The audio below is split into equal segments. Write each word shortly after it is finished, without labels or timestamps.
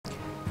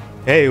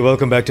Hey,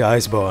 welcome back to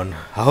Iceborne.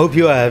 I hope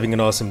you are having an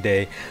awesome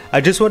day.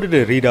 I just wanted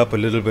to read up a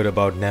little bit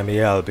about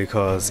Namiel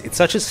because it's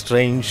such a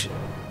strange,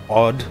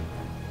 odd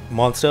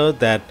monster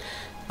that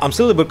I'm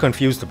still a bit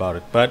confused about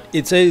it. But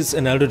it says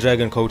an elder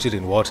dragon coated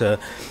in water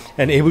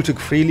and able to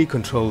freely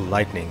control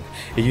lightning.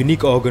 A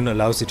unique organ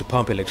allows it to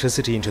pump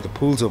electricity into the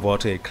pools of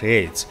water it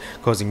creates,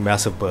 causing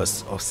massive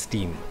bursts of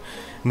steam.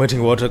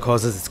 Emitting water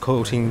causes its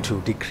coating to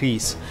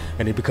decrease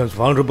and it becomes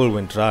vulnerable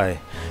when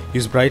dry.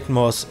 Use bright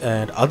moss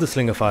and other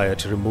slinger fire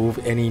to remove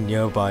any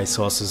nearby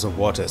sources of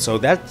water. So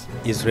that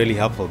is really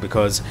helpful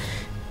because...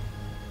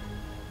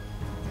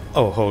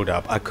 Oh, hold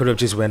up. I could have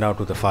just went out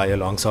with a fire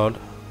longsword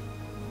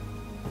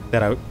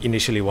that I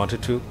initially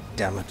wanted to.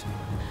 Damn it.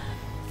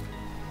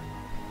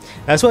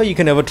 That's why you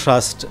can never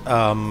trust,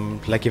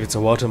 like if it's a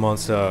water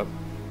monster,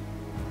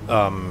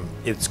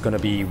 it's gonna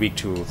be weak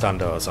to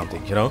thunder or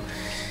something, you know?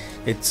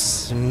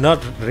 It's not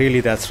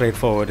really that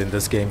straightforward in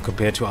this game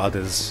compared to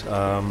others.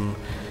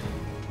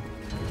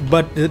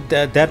 But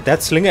that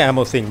slinger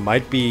ammo thing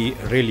might be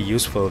really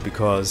useful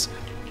because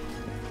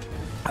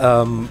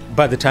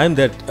by the time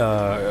that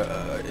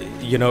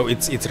you know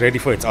it's ready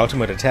for its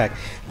ultimate attack,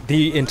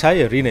 the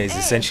entire arena is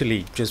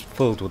essentially just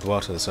filled with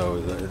water,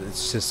 so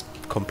it's just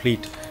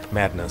complete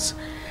madness.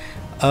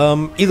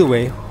 Either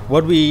way,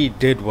 what we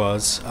did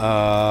was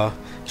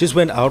just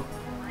went out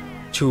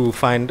to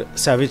find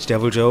Savage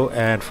Deviljho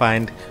and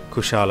find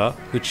Kushala,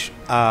 which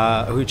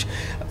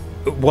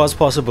was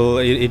possible.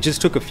 It just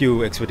took a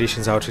few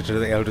expeditions out to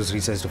the Elder's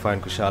Recess to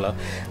find Kushala.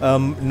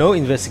 No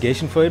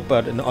investigation for it,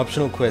 but an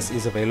optional quest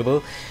is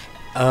available,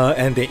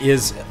 and there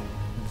is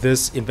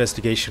this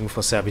investigation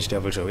for Savage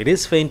Deviljho. It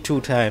is faint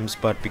 2 times,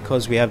 but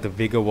because we have the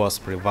Vigor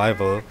Wasp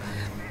revival,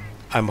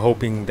 I'm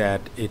hoping that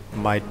it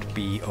might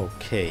be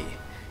okay.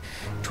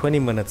 20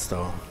 minutes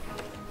though.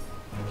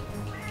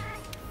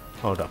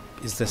 Hold up.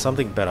 Is there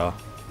something better?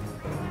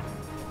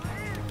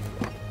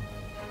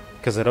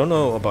 Because I don't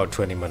know about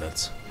 20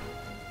 minutes.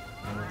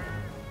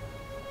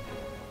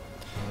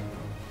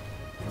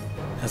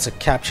 That's a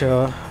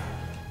capture.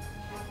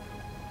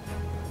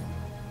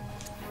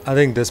 I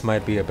think this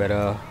might be a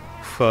better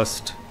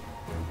first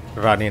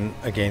run in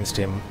against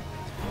him.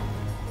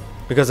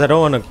 Because I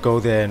don't want to go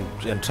there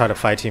and try to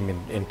fight him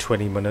in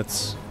 20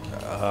 minutes.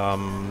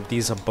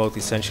 These are both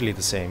essentially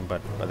the same,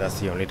 but that's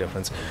the only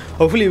difference.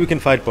 Hopefully we can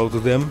fight both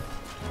of them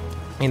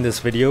in this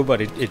video,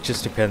 but it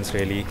just depends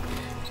really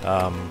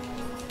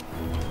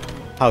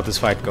how this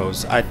fight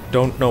goes. I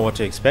don't know what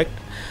to expect.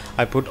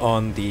 I put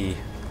on the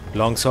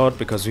longsword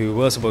because we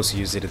were supposed to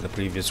use it in the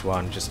previous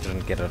one, just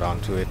didn't get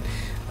around to it,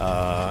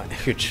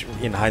 which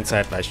in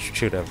hindsight I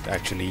should have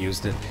actually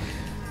used it.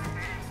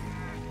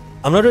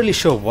 I'm not really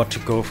sure what to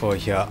go for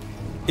here.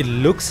 It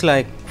looks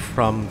like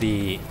from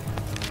the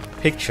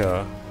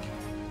picture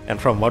and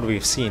from what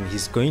we've seen,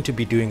 he's going to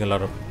be doing a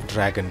lot of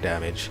dragon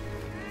damage.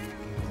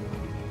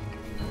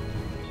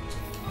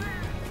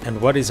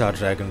 And what is our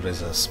dragon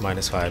resist?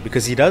 -5.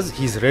 Because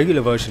his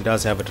regular version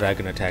does have a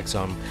dragon attack,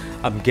 so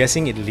I'm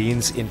guessing it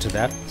leans into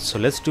that. So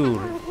let's do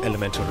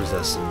elemental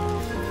resist.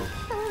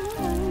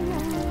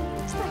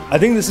 I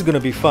think this is going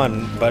to be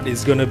fun, but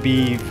it's going to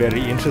be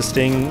very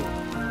interesting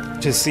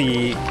to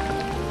see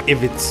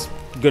if it's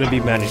going to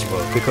be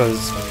manageable,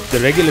 because the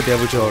regular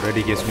Deviljho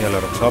already gives me a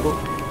lot of trouble.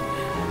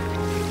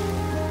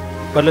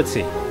 But let's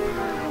see.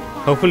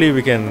 Hopefully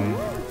we can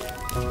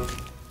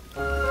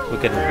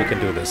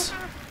do this.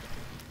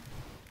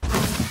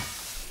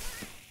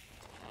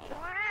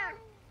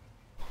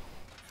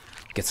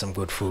 Get some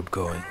good food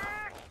going.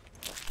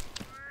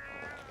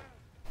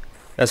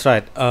 That's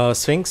right.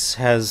 Sphinx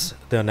has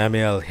the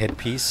Namiel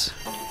headpiece,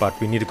 but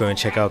we need to go and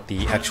check out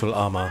the actual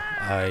armor.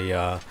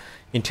 I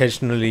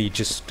intentionally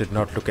just did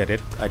not look at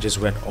it. I just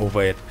went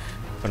over it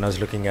when I was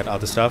looking at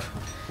other stuff,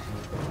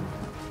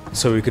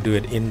 so we could do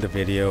it in the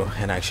video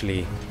and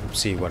actually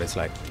see what it's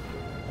like.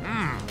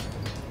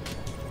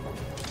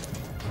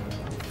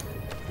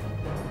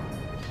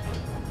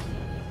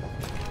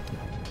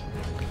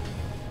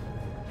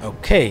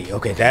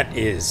 Okay, that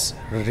is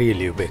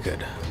really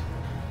wicked.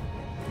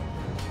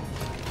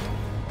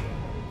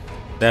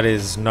 That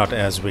is not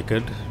as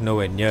wicked,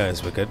 nowhere near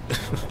as wicked.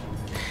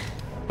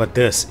 But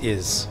this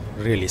is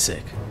really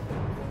sick.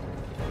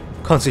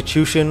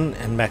 Constitution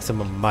and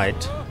maximum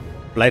might.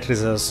 Blight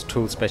resist,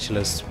 tool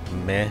specialist,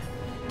 meh.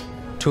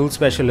 Tool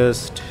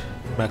specialist,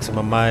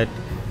 maximum might.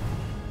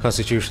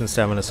 Constitution,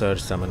 stamina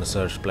surge,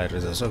 blight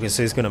resist. Okay,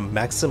 so it's gonna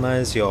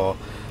maximize your...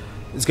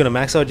 It's gonna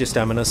max out your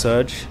stamina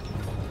surge,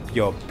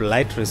 your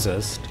blight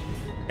resist,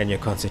 and your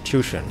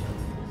constitution,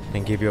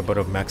 and give you a bit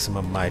of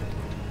maximum might.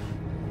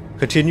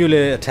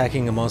 Continually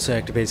attacking a monster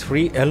activates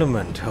free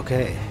element,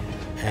 okay,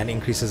 and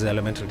increases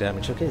elemental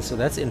damage. Okay, so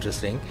that's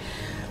interesting.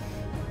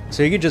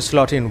 So you can just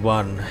slot in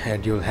one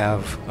and you'll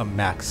have a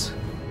max,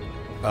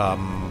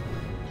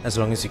 as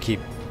long as you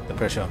keep the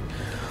pressure.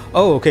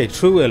 Oh, okay,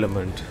 true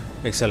element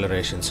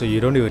acceleration, so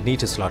you don't even need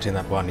to slot in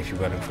that one if you've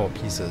got in 4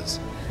 pieces.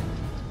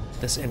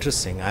 That's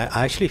interesting.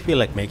 I actually feel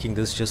like making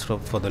this just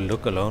for the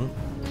look alone.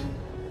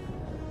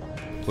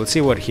 We'll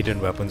see what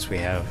hidden weapons we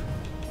have.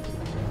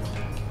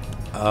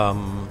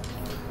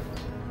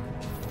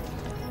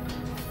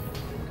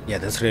 Yeah,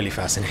 that's really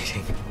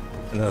fascinating.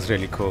 And that's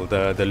really cool.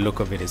 The look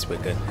of it is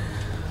wicked.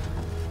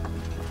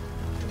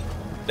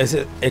 Let's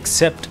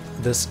accept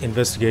this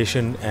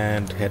investigation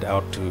and head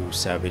out to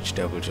Savage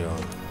Deviljho.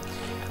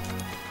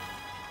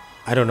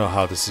 I don't know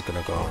how this is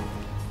gonna go.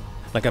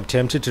 Like, I'm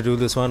tempted to do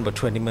this one, but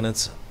 20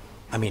 minutes,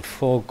 I mean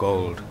 4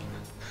 gold.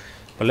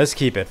 But let's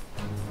keep it.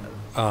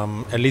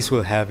 At least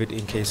we'll have it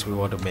in case we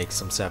want to make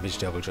some Savage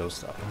Deviljho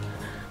stuff.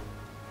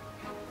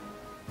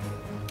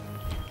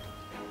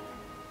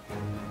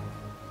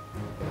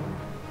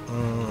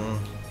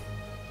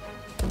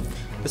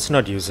 Let's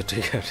not use a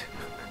ticket.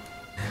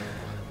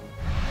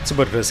 It's a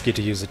bit risky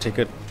to use a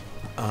ticket.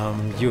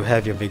 You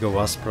have your bigger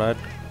wasp, right?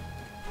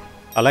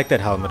 I like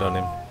that helmet on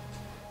him.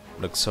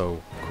 Looks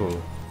so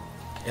cool,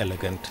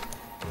 elegant,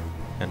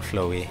 and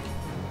flowy.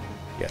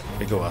 Yeah,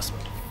 bigger wasp.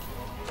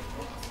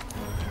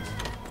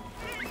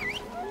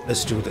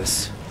 Let's do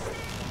this.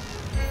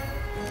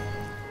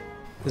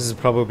 This is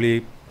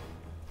probably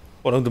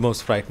one of the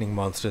most frightening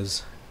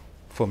monsters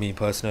for me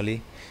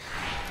personally.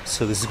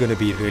 So this is going to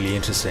be really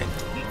interesting.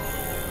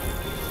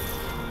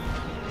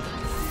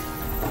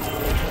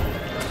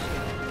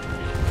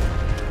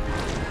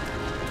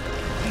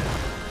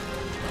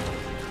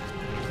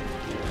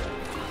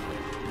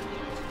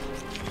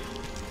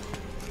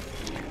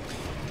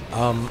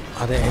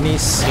 Are there any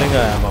slinger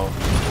ammo?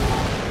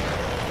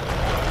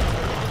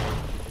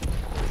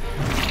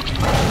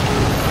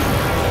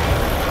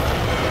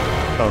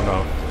 Oh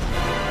no.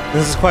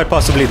 This is quite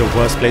possibly the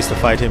worst place to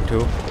fight him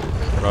too.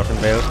 Rotten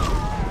Vale.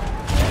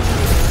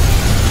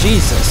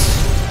 Jesus!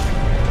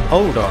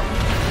 Hold on.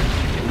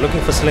 I'm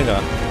looking for slinger.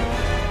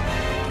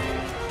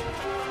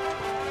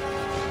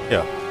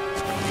 Yeah.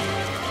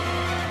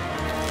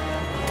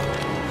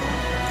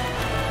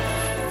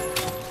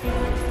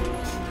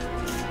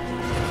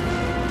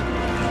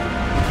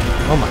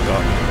 Oh my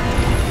god.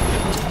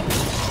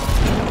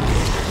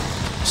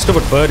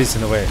 Stupid bird is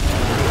in the way.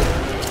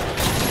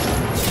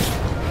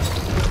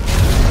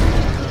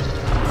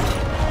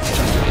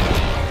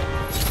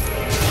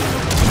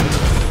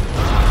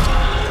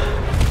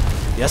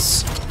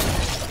 Yes.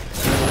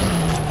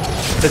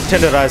 Let's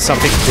tenderize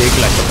something big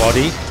like the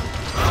body.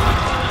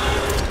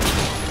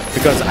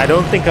 Because I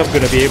don't think I'm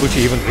going to be able to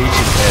even reach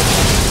his head.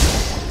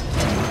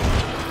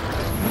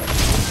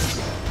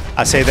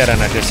 I say that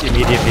and I just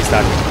immediately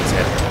start with his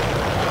head.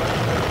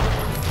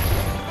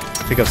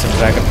 Pick up some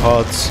dragon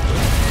pods.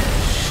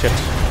 Shit.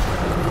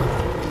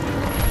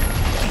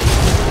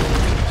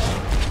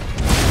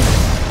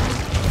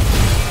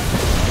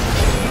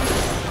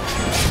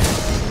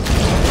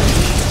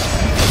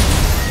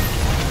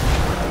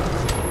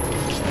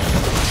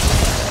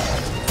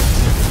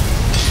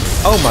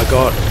 Oh my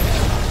god.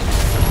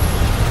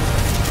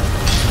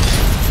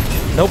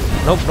 Nope,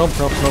 nope, nope,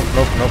 nope, nope,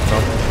 nope, nope,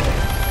 nope.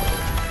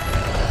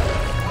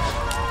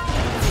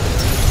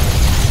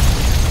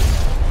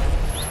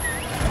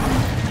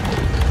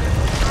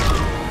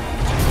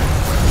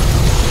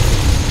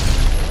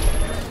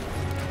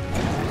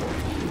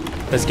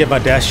 Let's get my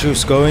dash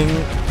shoes going.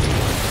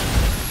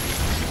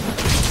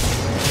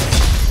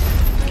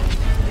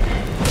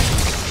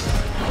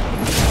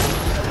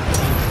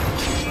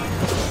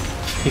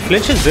 He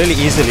flinches really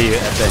easily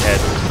at the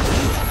head.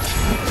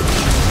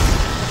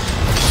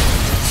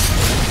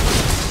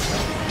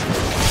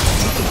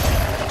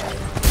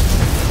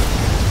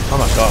 Oh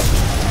my god.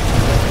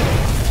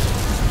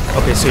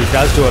 Okay, so he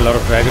does do a lot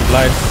of dragon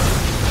blight.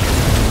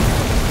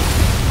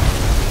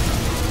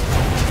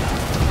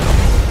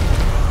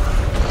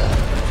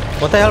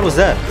 What the hell was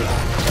that?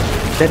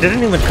 That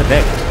didn't even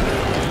connect.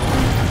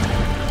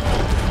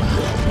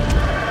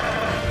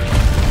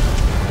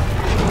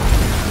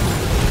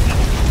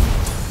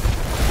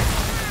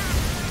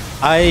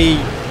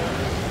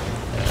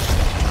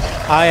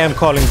 I am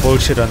calling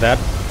bullshit on that.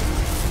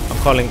 I'm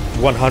calling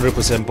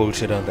 100%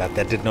 bullshit on that.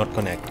 That did not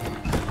connect.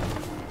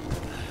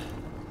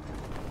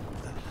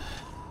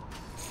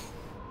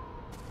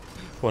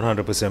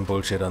 "100%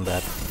 bullshit on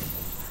that."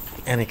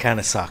 And it kind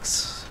of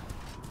sucks.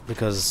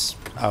 Because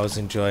I was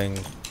enjoying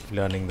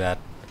learning that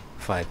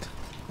fight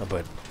a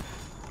bit.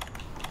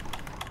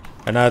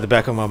 And now at the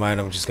back of my mind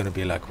I'm just gonna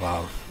be like,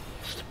 wow.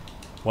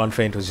 One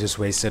feint was just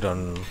wasted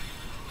on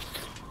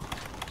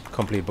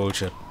complete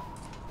bullshit.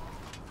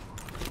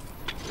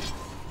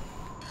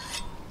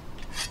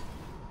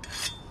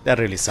 That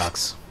really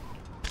sucks.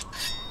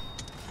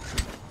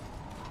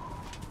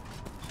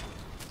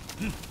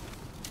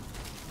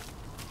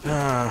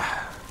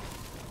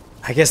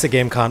 I guess the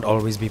game can't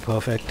always be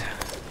perfect.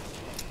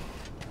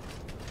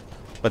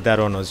 But that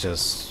one was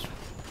just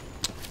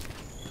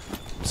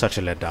such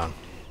a letdown.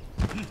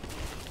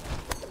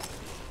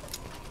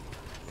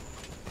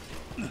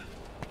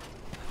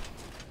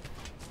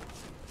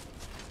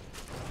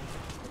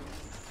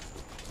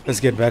 Let's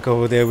get back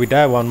over there. We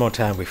die one more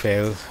time, we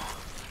fail.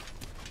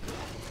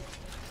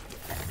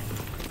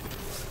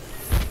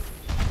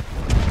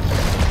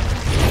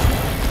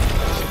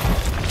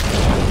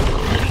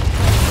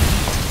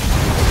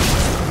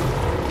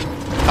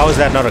 How is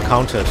that not a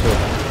counter too?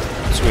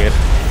 It's weird.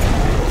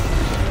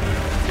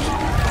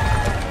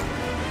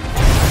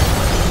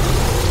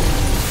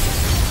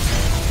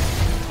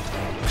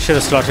 Should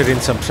have slotted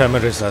in some tremor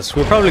resist.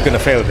 We're probably gonna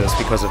fail this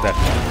because of that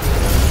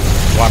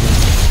one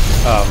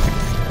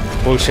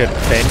bullshit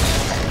feint.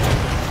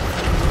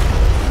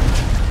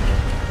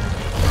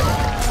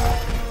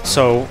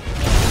 So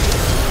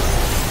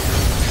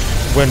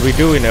when we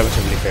do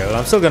inevitably fail,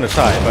 I'm still gonna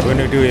try, but when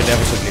we do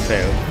inevitably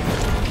fail,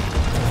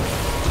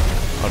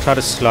 I'll try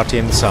to slot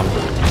in some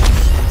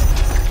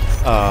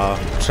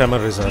tremor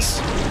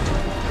resist.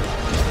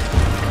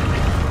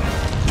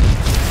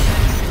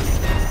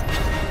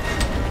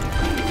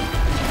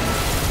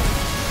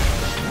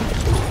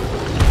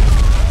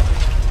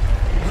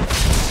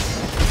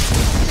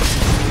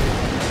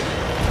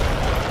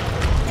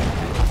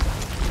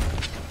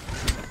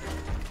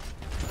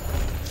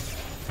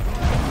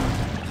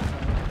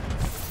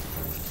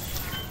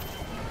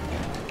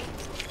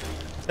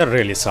 That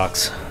really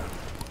sucks.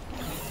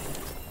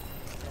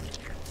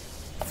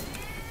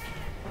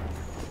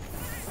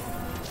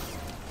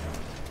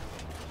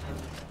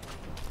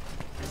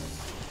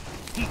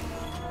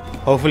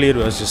 Hopefully it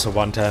was just a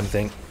one-time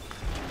thing.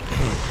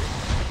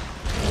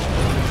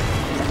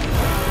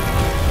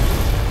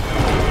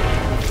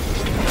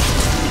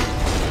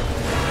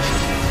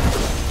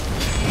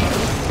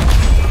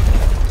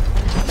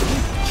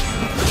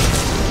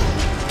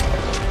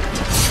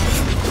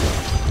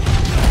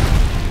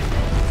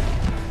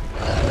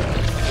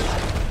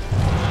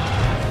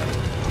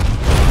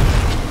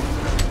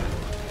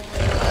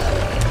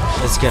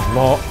 Let's get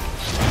more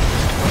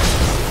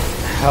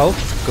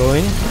health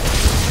going.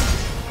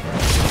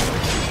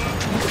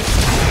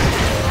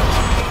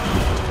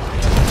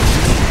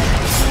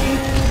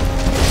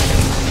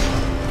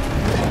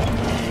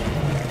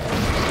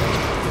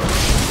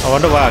 I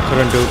wonder why I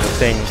couldn't do the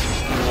thing.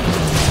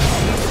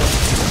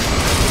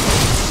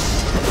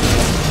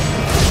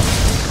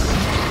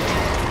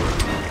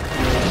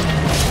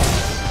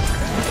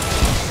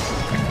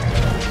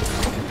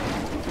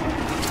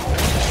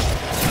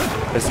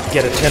 Let's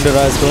get a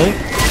tenderize going.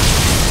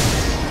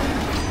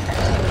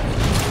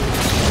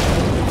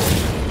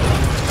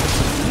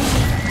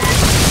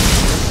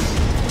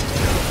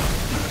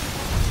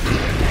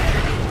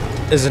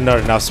 Isn't there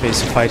enough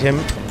space to fight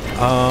him?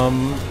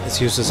 Let's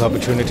use this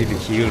opportunity to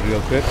heal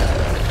real quick.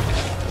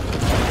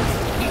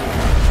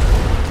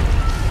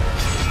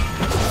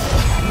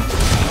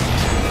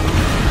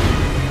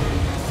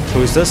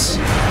 Who is this?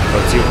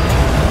 Oh, it's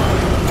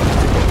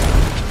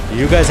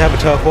you. You guys have a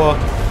turf war?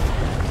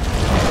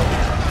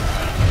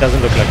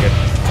 Doesn't look like it.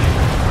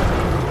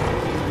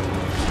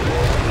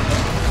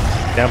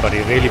 Damn, but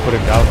he really put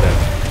him down there.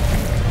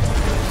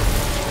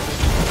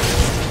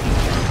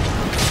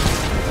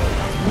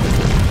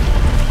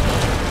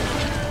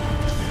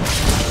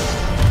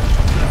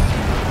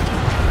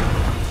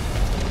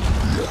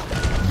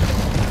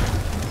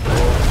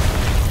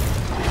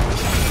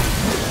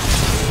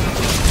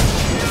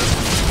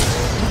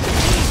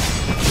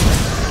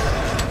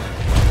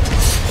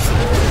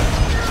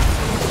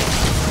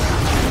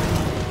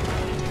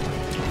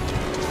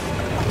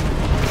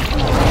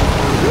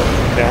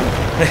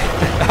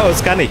 I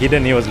was kind of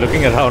hidden, he was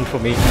looking around for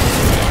me,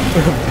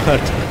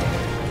 but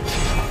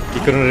he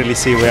couldn't really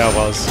see where I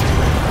was.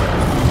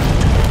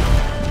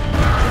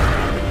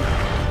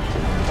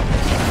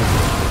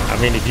 I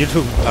mean, if you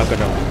two are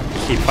gonna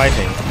keep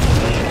fighting,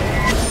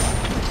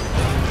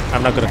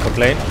 I'm not gonna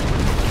complain.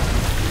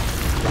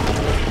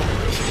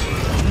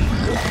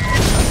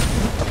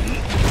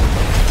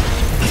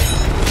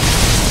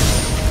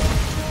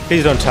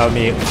 Please don't tell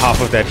me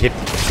half of that hit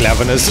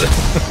cleverness.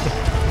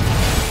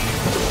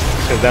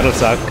 Because that'll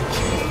suck.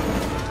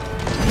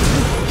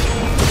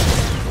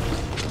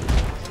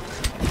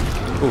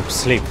 Ooh,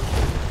 sleep.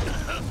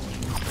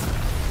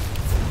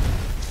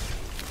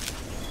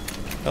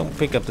 Don't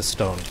pick up the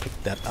stone. Pick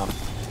that up.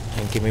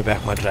 And give me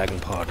back my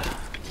dragon pod.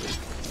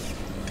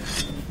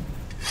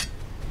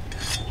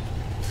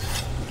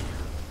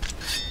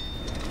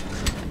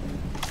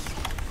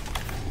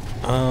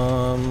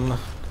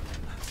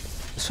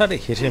 Let's try to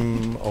hit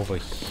him over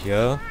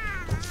here.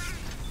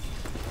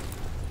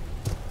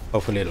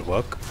 Hopefully it'll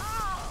work.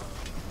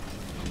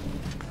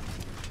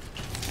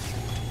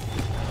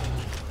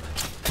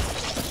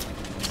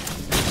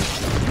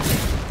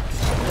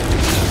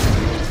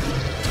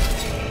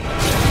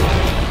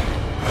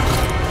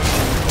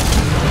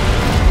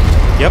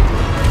 Yep.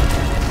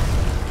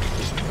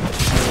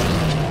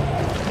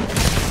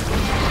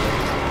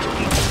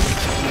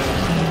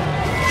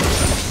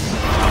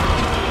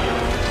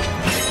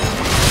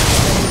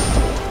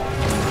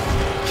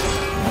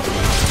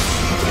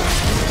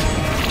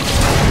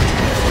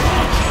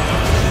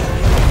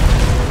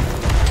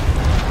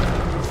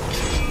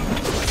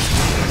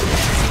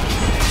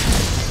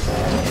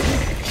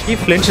 He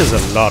flinches a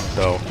lot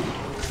though.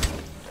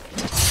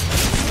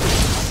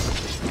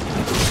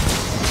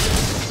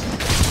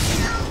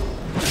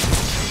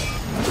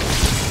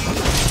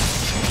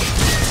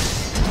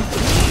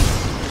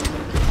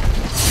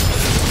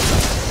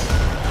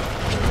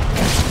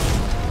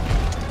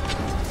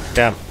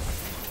 Damn.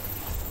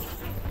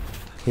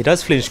 He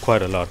does flinch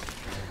quite a lot.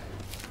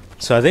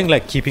 So I think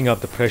like keeping up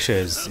the pressure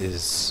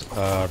is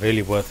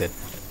really worth it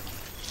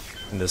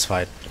in this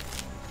fight.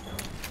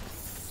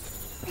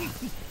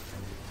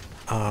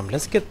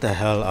 Let's get the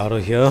hell out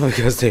of here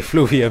because the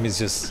effluvium is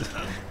just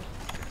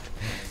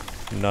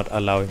not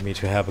allowing me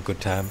to have a good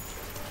time.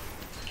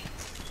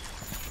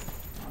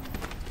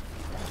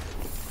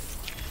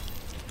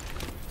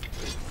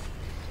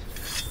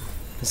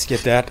 Let's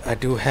get that. I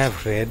do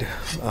have red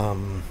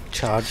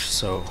charge,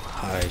 so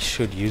I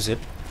should use it.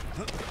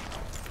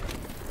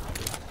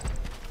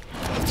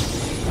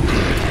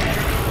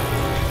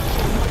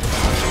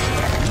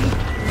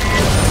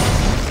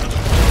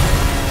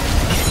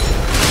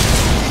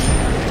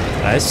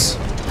 Nice.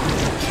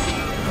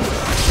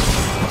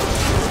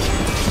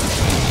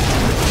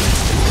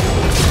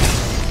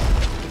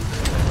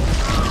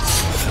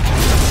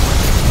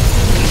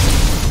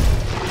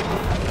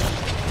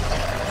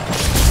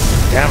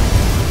 Damn.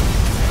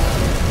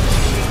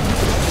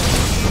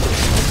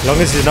 As long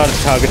as he's not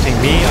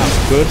targeting me,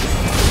 I'm good.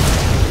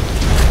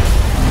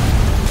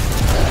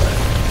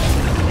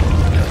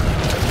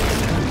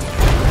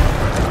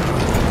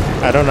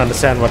 I don't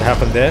understand what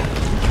happened there.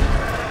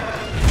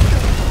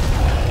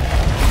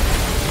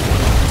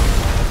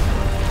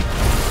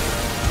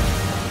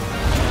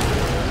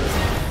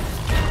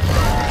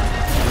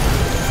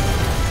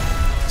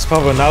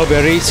 Power now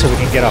berry so we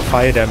can get our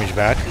fire damage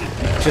back.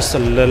 Just a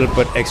little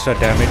bit extra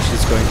damage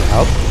is going to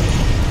help.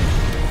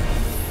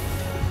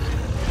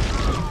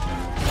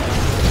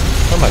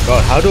 Oh my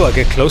god, how do I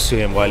get close to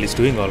him while he's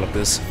doing all of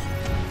this?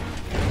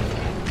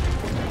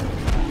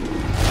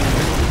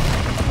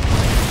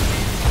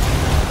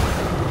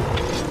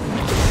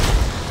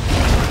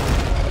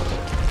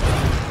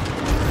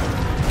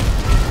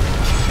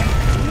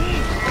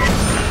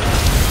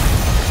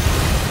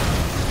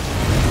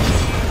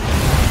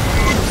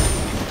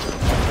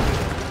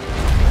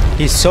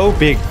 He's so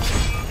big,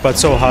 but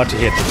so hard to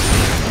hit.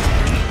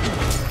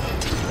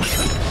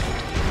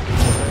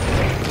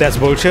 That's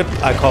bullshit.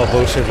 I call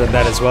bullshit on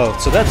that as well.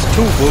 So that's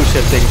two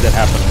bullshit things that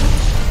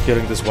happened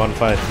during this one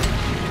fight.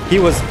 He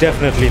was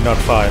definitely not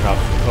far enough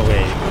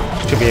away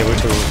to be able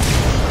to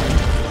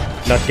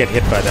not get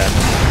hit by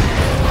that.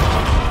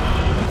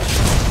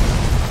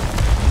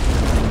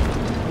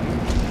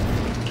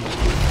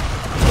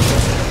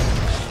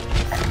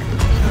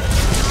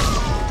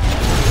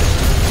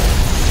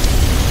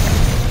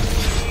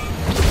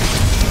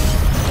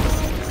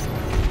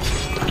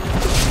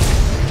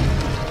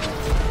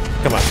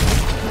 Come on.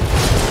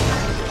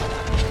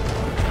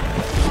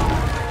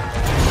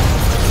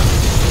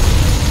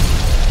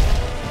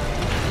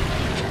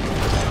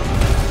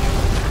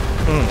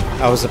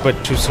 I was a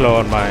bit too slow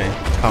on my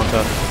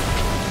counter.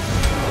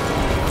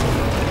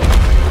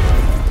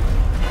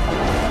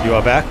 You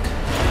are back.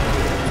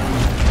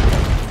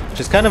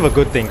 Which is kind of a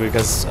good thing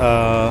because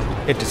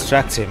it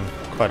distracts him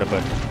quite a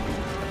bit.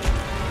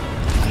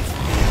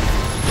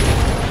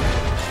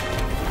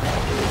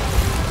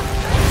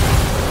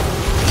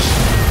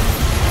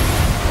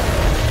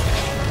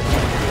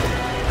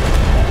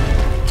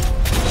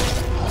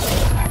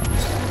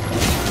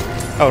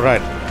 Oh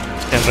right,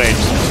 enraged,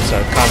 so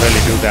I can't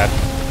really do that.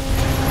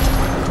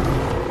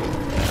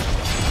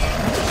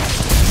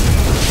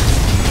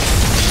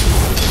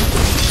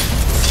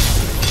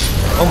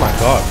 Oh my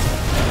god.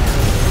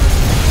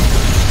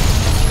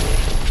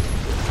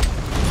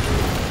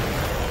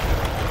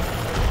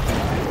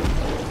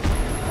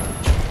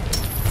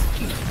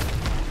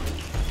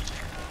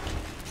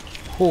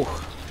 Whew.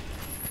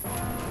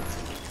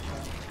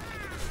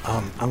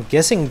 I'm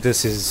guessing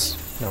this is...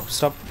 No,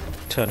 stop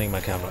turning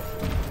my camera.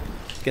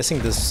 Guessing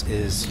this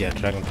is, yeah,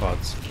 dragon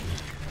pods.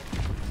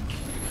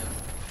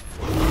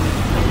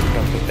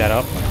 Don't pick that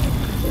up.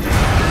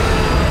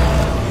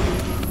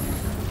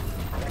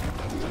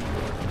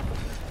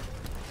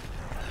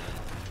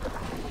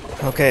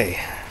 Okay.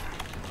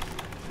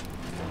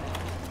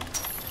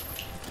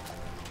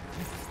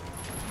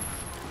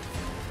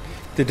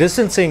 The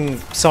distancing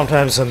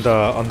sometimes on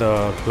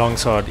the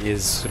longsword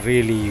is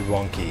really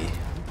wonky,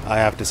 I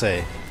have to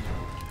say,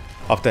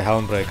 of the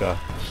Helmbreaker.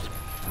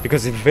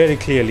 Because it very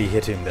clearly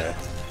hit him there.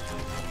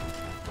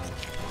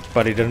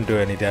 But it didn't do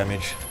any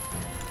damage.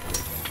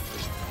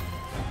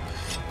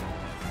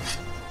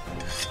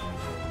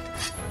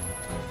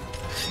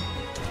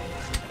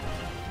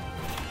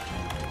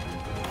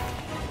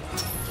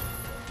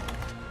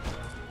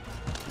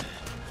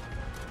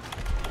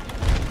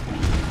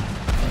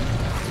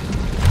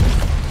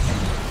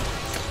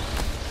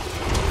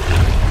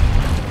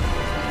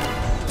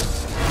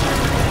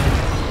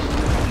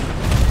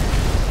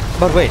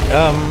 But wait,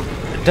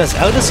 does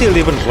Elder Seal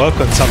even work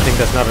on something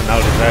that's not an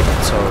Elder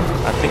Dragon? So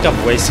I think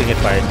I'm wasting it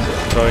by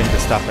throwing the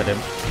stuff at him.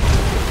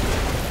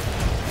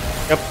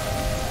 Yep.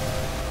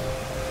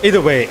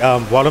 Either way,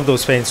 one of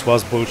those feints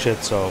was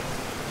bullshit, so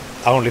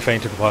I only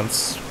fainted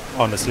once,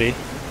 honestly.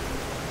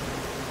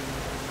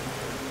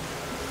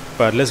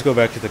 But let's go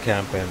back to the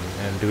camp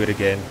and do it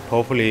again.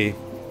 Hopefully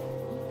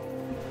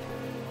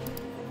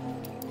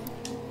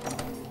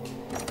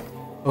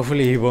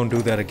he won't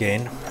do that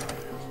again.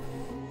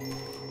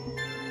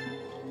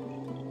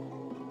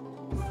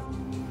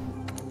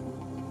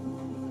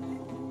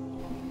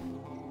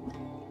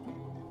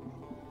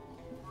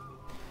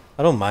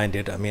 I don't mind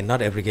it. I mean, not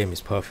every game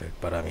is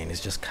perfect, but I mean, it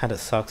just kind of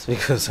sucks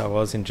because I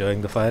was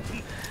enjoying the fight.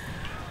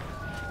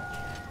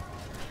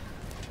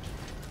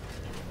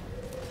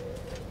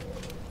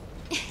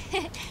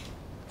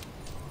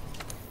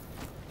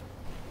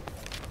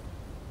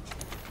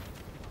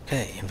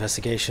 Okay,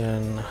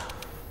 investigation.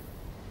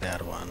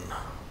 That one.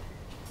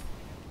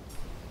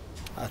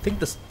 I think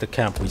the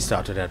camp we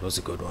started at was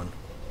a good one.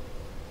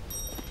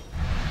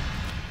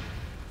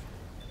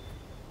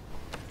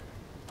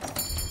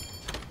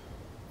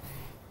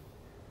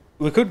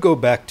 We could go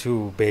back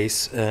to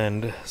base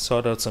and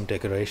sort out some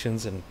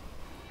decorations and,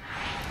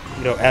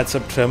 you know, add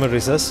some tremor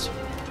resist.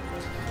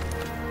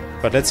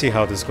 But let's see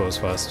how this goes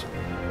first.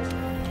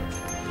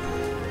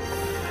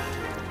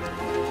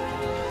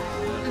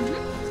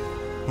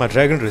 My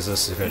dragon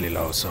resist is really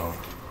low, so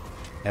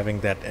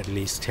having that at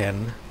least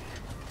 10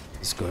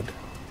 is good.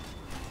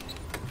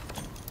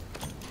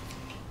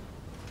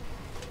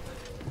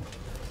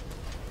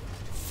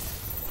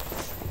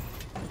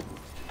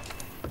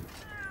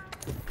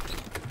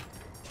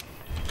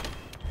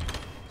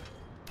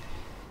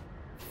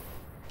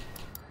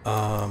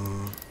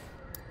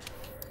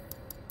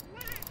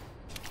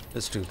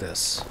 Let's do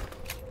this.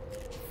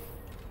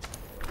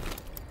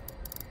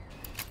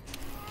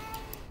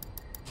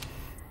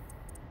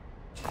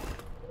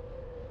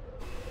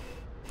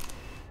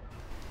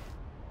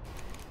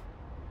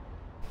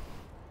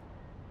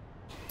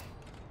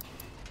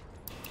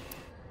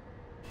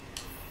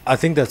 I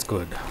think that's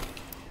good.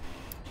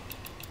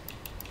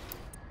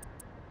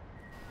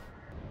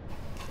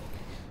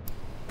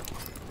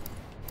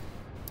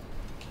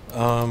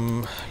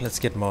 Let's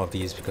get more of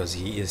these because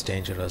he is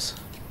dangerous.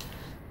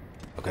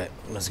 Okay,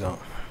 let's go.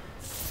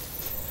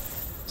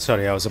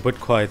 Sorry, I was a bit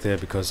quiet there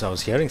because I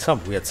was hearing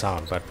some weird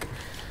sound, but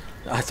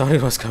I thought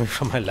it was coming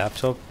from my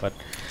laptop, but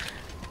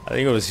I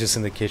think it was just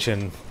in the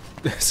kitchen,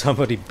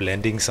 somebody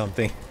blending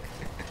something.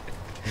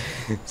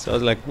 So I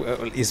was like,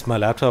 well, is my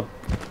laptop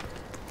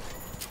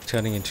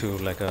turning into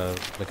like a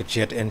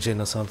jet engine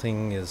or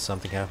something? Is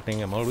something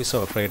happening? I'm always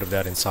so afraid of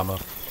that in summer.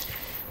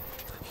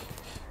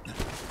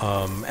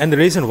 And the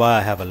reason why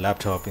I have a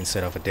laptop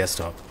instead of a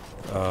desktop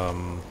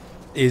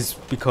is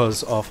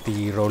because of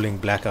the rolling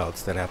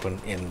blackouts that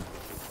happen in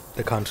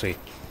the country.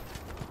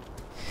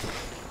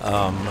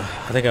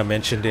 I think I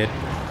mentioned it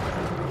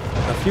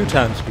a few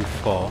times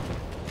before,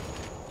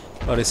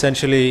 but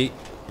essentially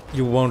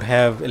you won't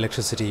have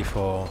electricity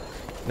for,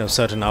 you know,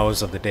 certain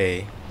hours of the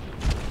day.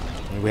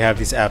 And we have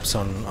these apps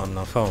on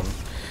our phone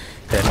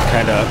that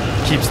kind of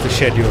keeps the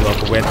schedule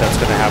of when that's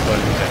going to happen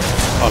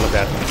and all of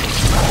that.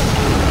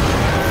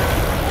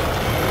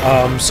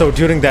 So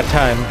during that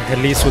time, at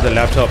least with a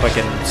laptop, I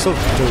can still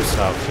do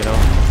stuff, you know.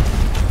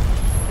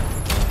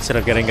 Instead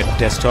of getting a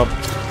desktop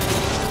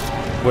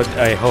with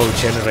a whole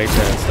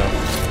generator and stuff.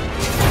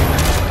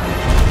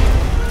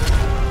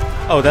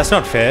 Oh, that's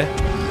not fair.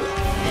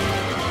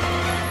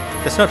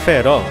 That's not fair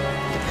at all.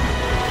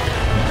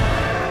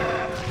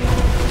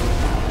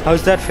 How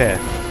is that fair?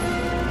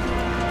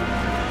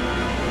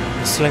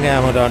 Sling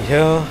ammo down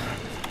here.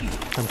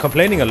 I'm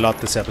complaining a lot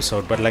this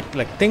episode, but like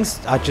things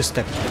are just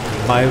like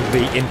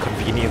mildly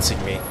inconveniencing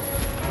me.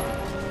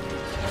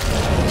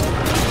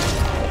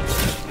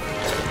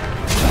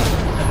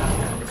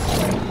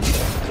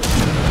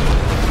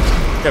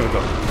 There we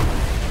go.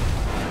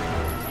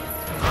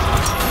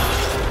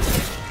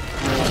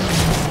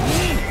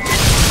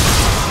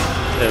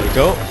 There we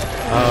go.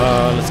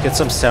 Let's get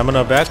some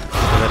stamina back.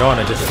 I don't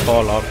want to just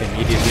fall off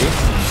immediately.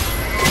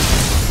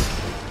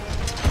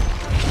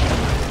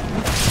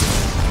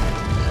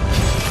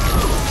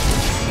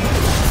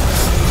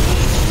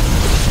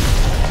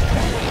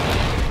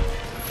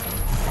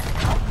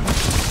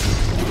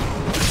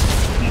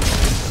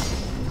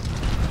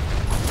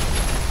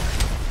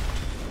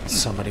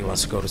 Somebody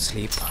wants to go to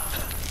sleep.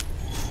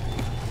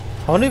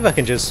 I wonder if I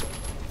can just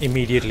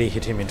immediately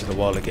hit him into the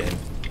wall again.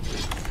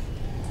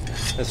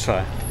 Let's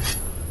try.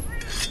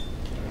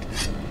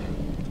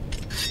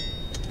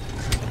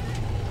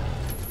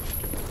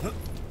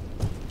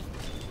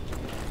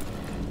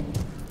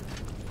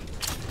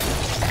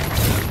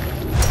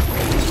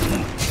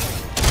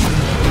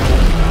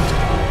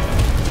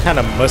 Kind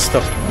of missed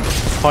the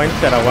point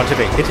that I wanted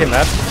to hit him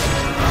at,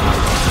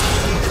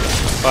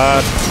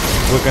 but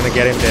we're gonna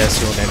get him there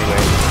soon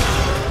anyway.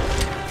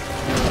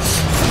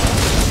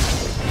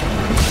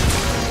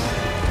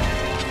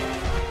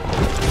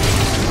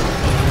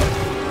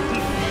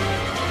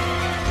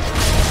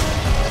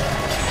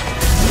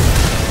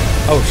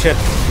 Oh shit,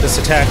 this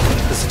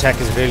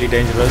attack is really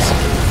dangerous.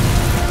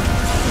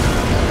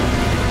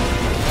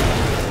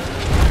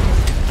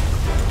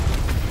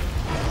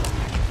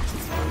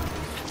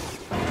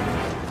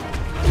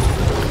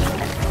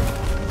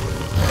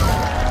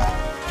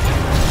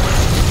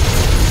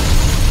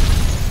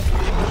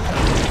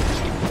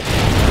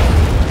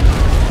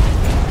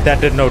 That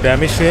did no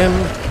damage to him.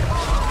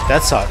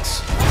 That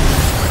sucks.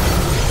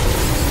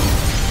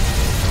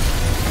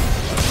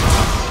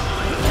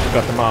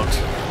 Got the mount.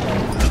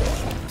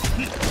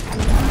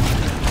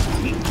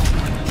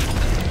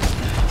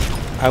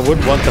 I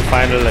would want the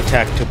final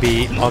attack to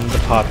be on the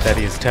part that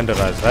is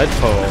tenderized, right?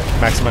 For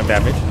maximum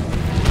damage.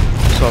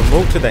 So I'll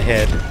move to the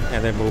head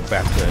and then move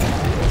back to it.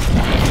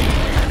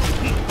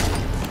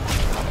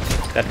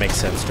 That makes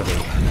sense to me.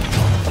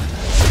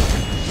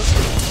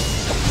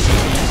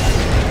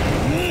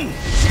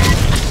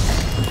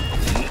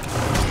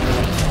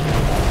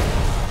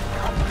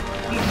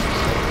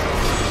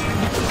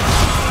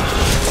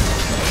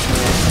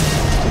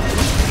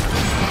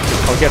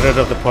 I'll get rid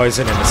of the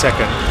poison in a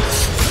second.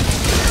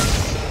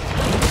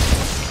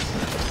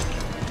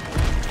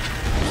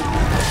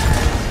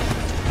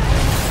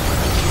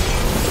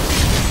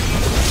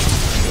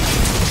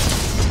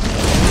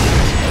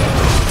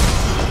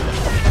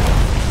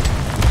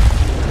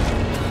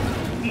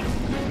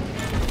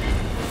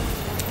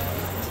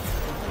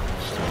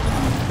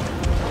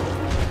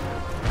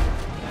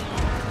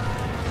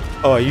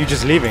 Oh, are you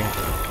just leaving?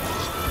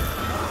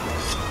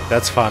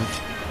 That's fun.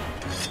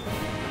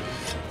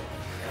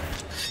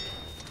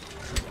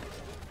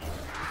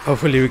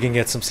 Hopefully we can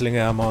get some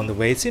slinger ammo on the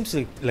way. It seems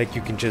like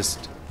you can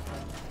just,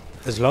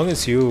 as long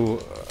as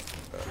you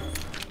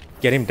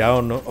get him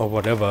down or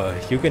whatever,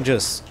 you can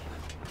just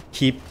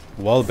keep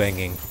wall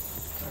banging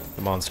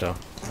the monster.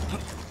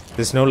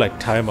 There's no like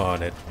timer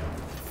on it,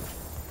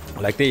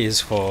 like there is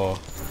for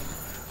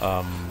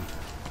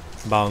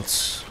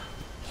mounts,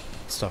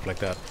 stuff like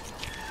that.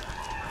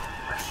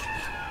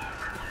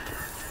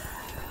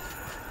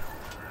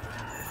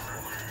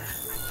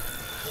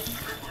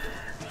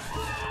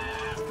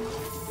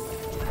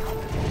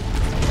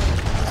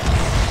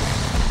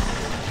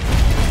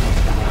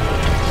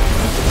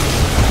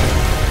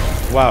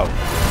 Wow.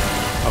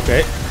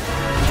 Okay.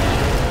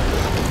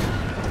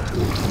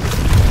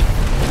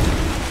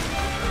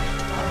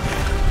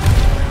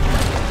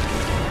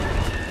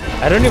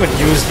 I don't even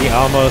use the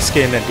armor,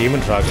 skin, and demon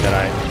drug that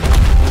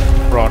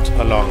I brought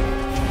along.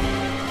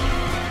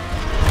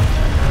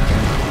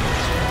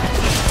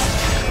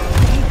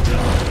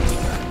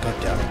 God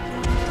damn it.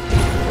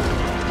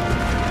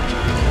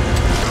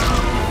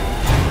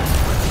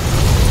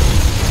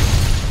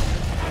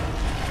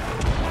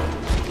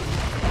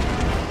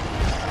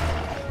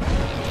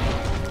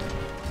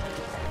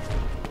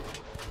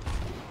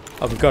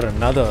 Oh, we got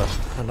another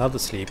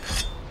sleep.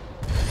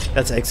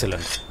 That's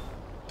excellent.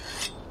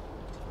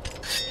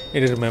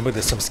 Need to remember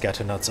there's some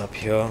scatter nuts up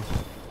here.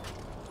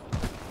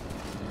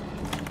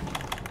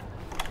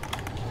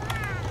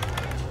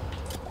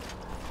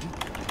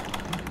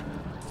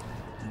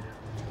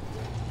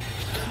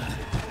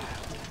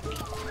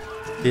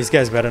 These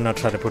guys better not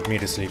try to put me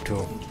to sleep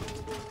too.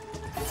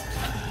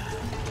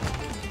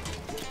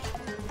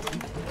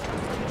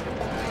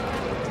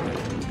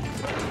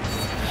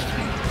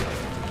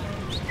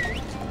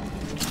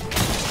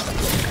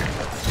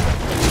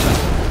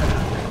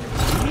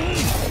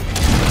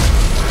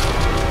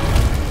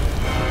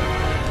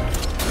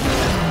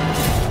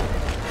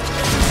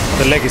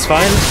 The leg is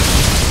fine.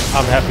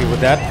 I'm happy with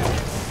that.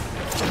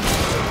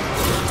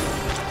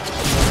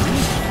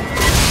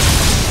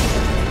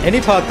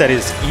 Any part that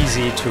is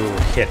easy to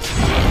hit.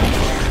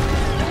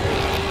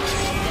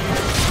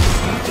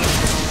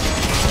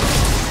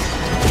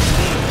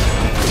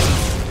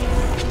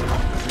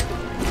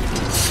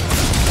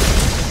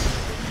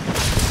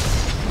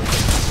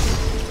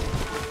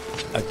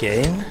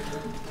 Again?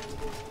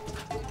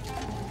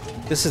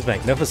 This is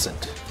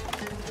magnificent.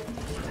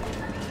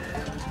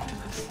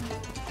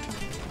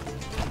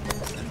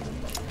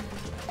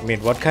 I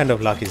mean, what kind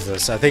of luck is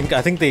this? I think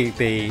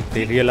they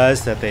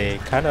realized that they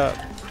kind of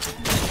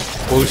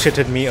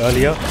bullshitted me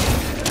earlier,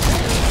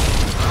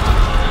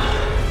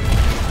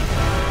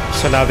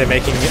 so now they're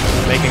making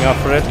up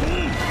for it.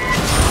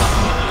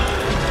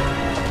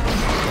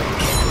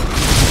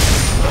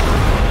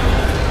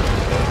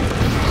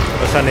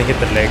 I was trying to hit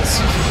the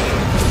legs.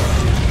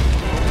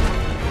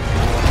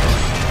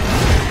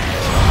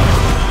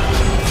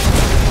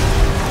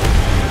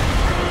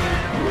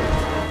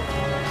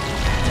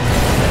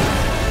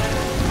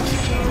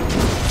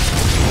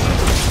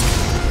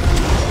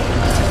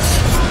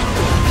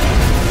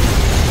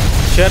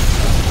 Shit.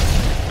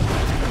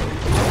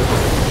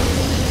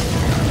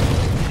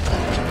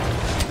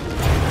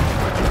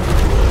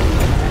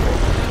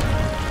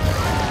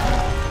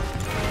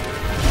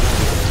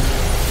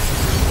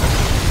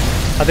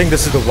 I think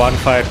this is the one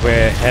fight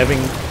where having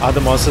other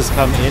monsters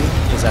come in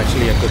is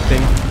actually a good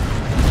thing.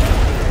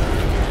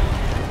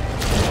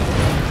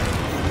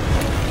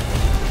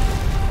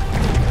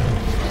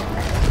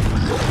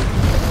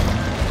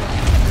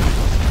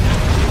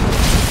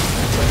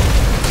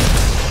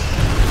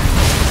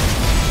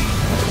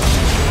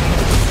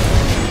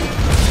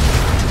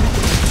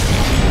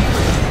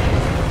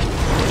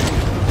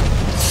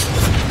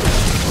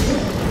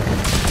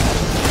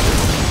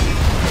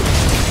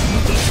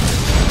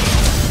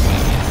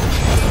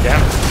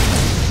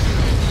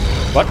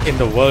 What in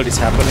the world is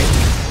happening?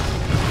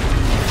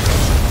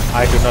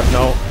 I do not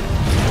know.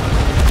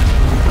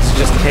 It's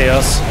just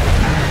chaos.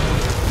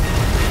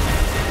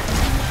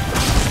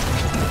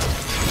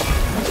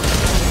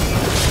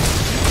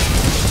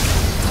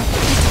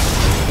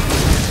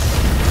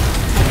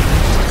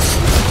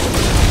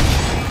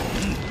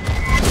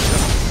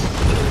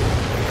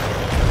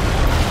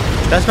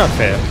 That's not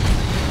fair.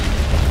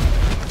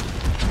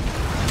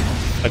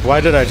 Like,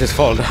 why did I just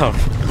fall down?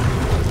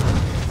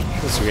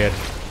 That's weird.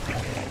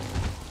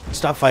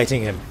 Stop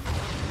fighting him.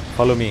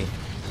 Follow me.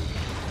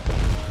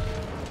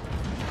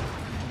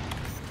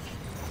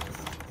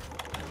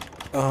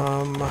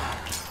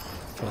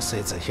 First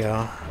aids are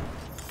here.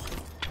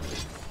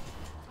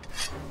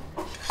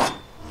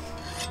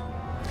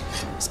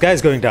 This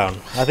guy's going down.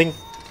 I think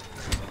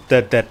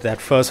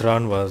that first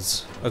run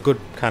was a good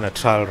kind of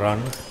trial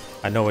run.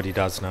 I know what he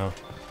does now.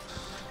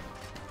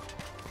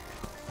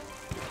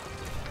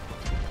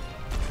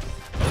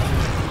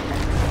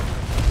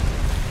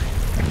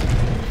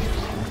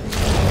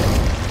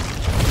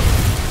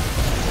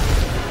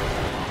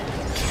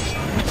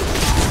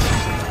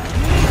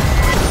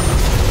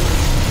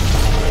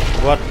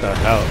 What the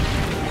hell?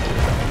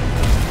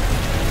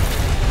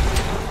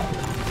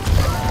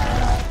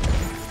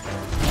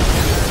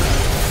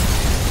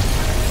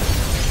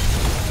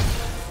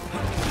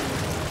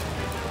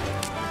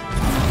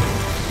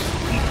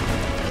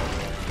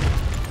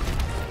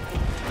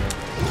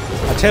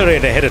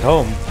 Accelerator headed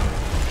home.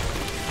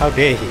 How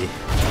dare he?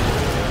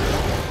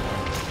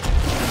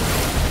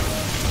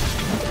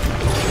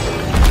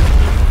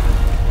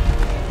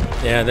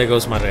 Yeah, there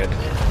goes my red.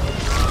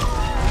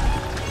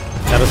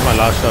 That was my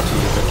last shot to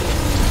use it.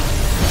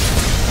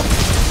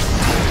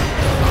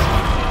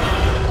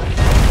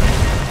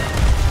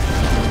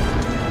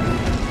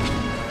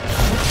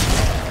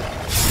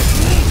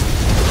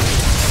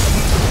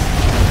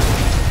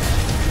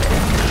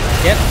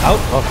 Get out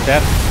of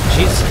that,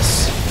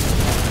 Jesus.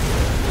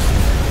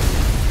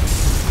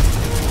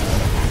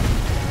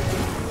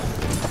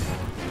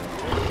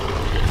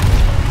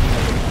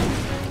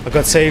 I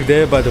got saved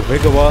there by the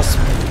Vigor Wasp.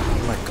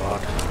 Oh my god.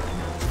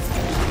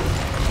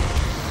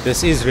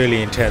 This is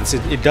really intense.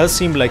 It does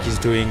seem like he's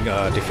doing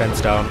defense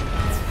down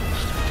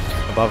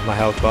above my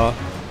health bar.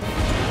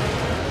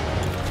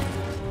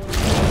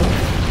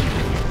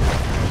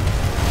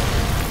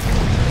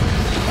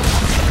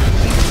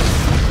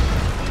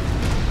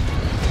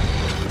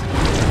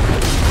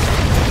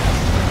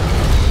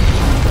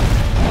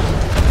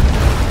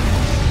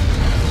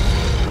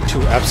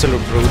 Two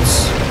absolute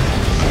brutes.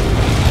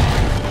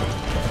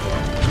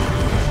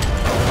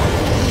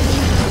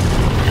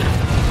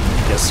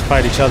 Yes,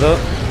 fight each other.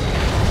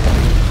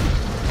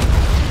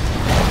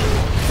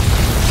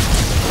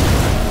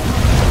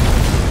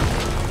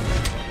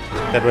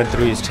 That went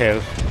through his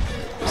tail.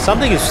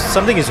 Something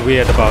is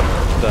weird about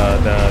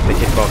the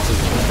hitboxes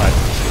in this fight.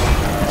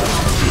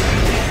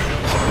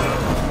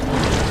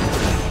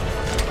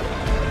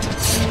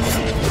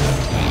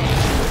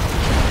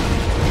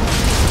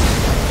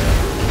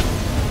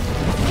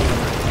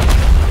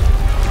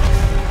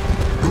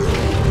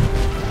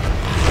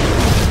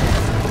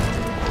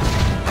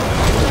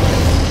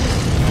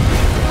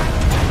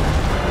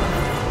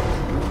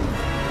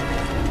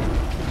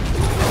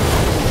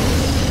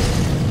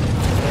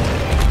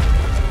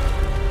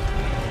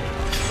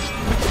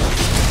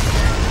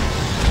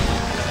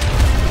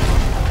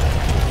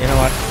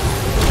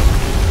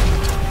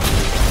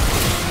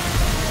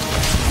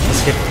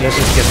 Let's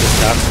just get this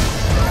done.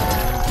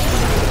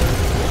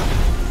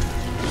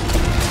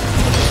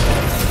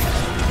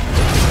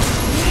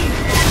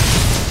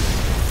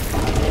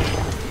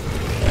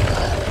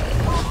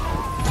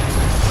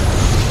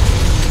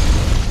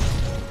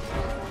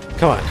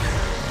 Come on.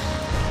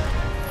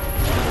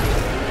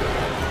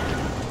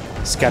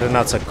 Scatter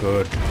nuts are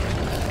good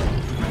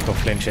for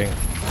flinching.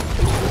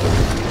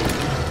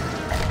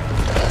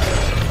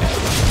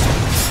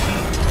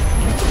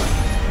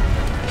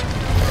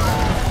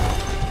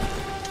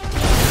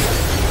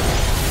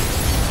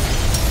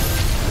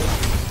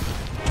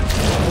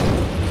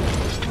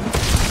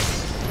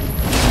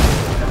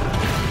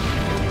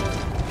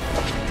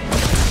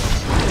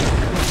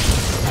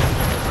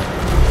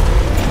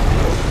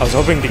 I was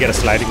hoping to get a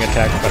sliding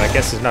attack, but I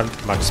guess there's not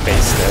much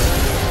space there.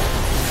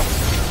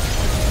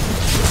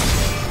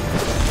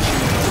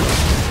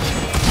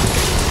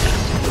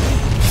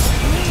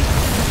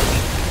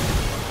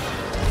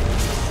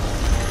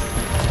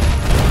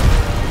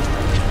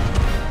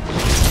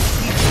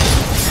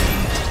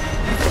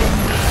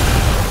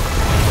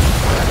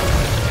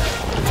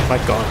 My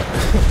god.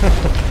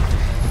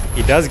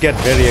 He does get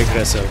very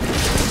aggressive.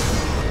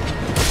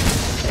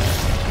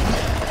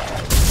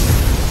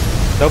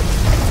 Nope.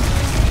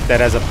 That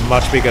has a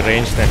much bigger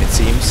range than it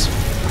seems.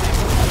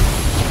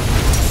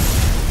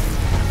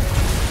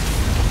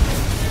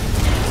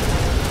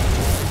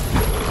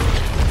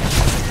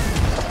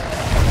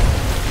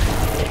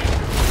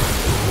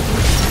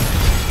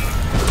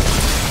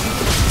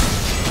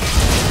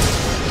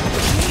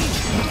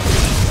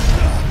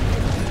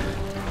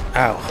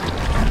 Ow.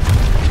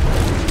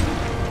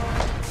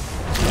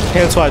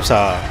 Tail swipes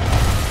are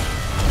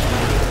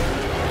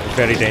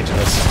very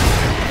dangerous.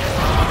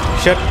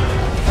 Shit.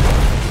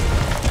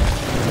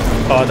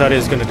 Oh, I thought he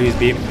was gonna do his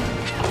beam.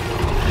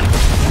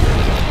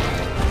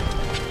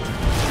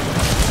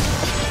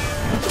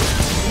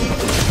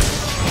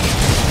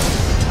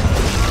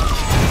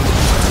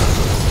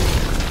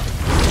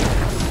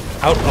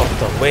 Out of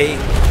the way.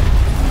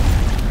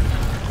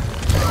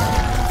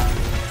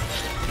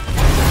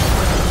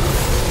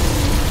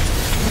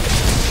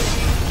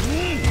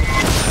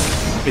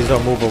 Please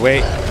don't move away.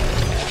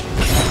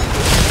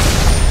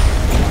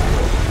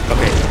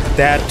 Okay,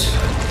 that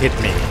hit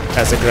me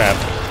as a grab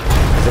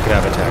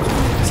attack.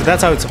 So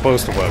that's how it's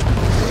supposed to work.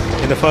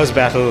 In the first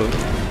battle,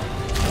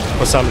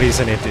 for some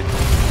reason it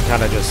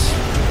kind of just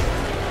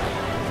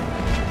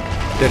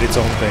did its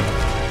own thing.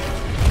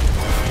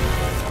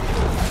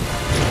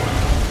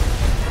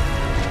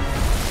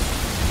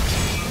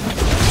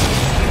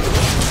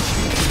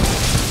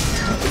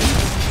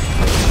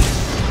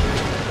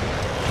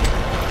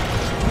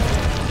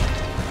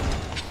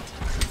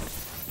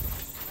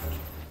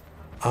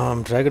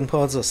 Dragon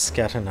Pods or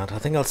Scatter Nut? I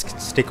think I'll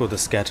stick with the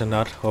Scatter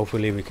Nut.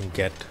 Hopefully we can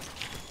get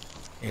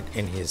it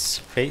in his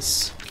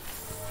face.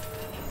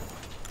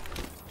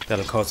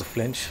 That'll cause a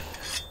flinch.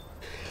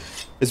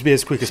 Let's be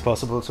as quick as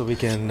possible so we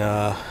can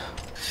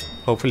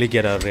hopefully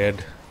get a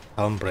red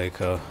Helm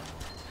Breaker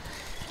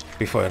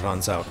before it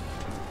runs out.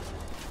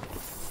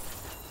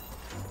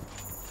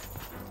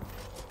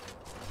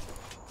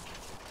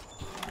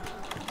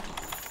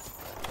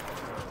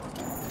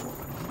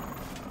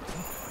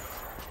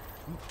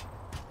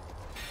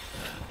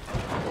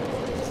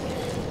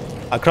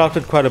 I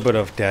crafted quite a bit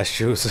of dash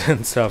shoes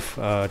and stuff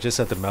just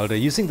at the melter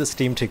using the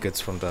Steam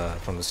tickets from the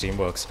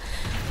Steamworks.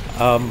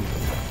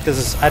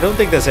 I don't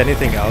think there's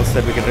anything else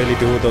that we can really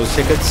do with those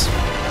tickets.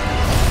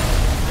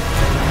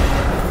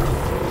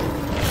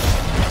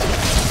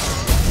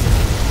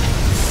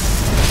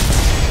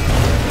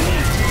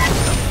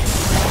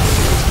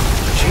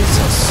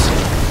 Jesus.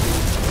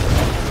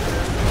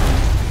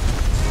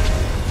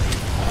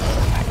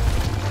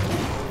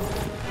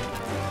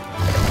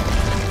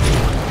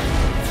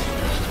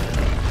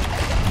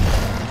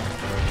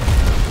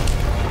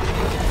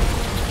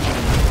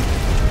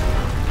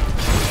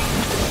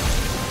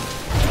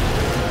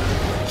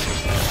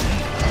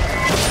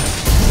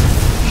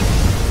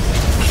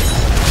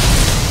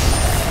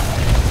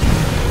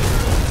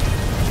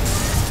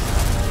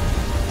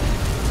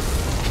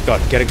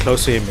 God, getting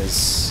close to him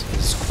is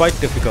quite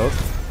difficult.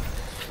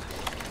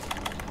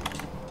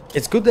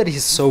 It's good that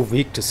he's so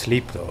weak to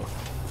sleep though.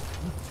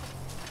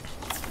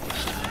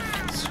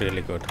 It's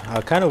really good.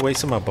 I kind of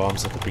wasted my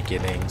bombs at the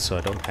beginning, so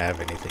I don't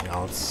have anything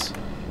else.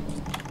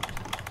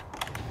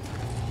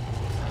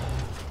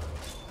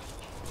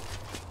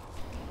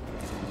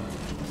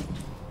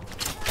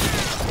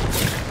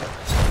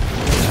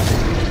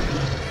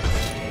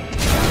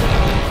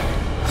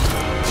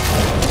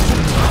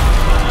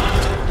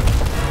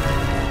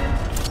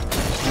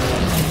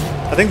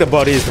 I think the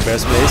body is the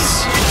best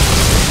place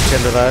to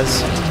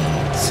tenderize,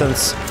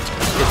 since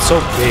it's so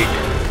big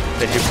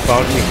that you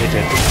bound to hit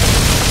it.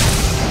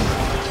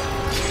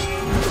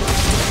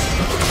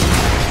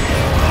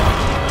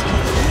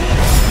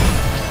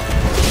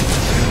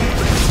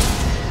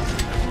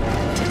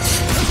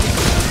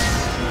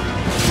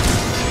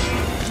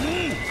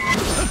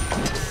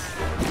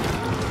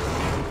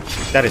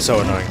 That is so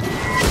annoying.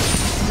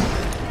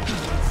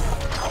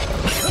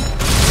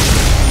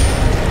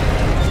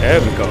 There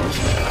we go.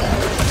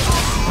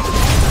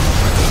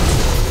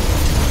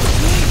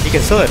 He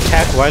can still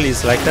attack while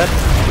he's like that.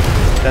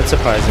 That's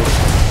surprising.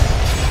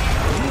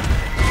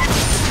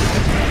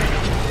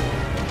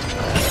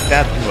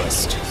 That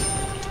must.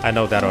 I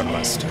know that one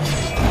must.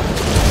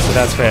 So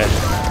that's fair.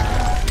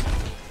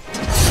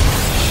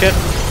 Shit.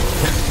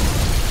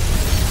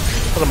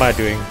 What am I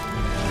doing?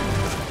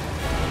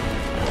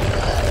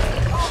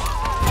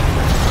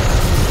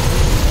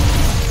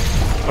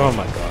 Oh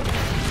my god.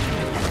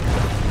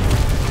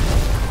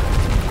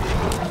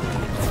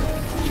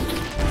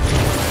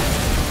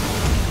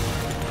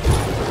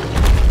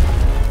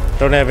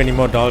 Don't have any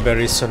more doll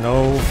berries, so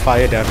no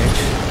fire damage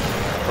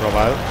for a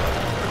while.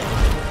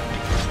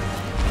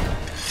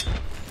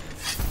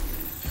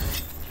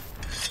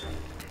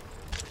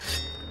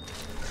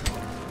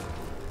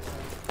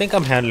 I think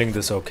I'm handling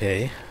this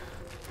okay.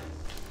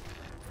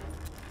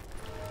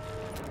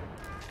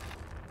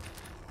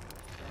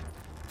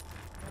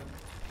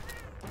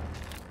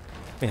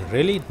 I mean,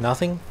 really?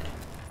 Nothing?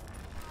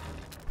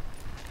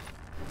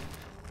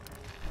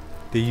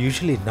 They're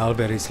usually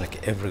nullberries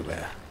like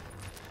everywhere.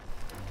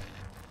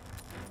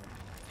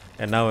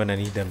 And now when I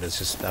need them, there's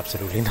just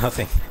absolutely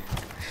nothing.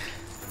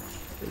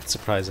 It's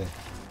surprising.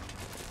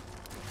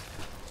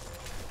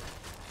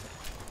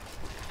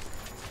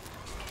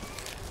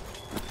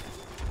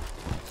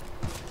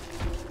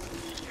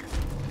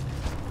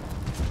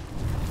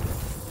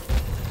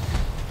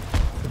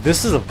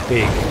 This is a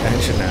big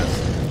Ancient.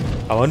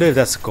 I wonder if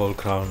that's a gold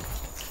crown.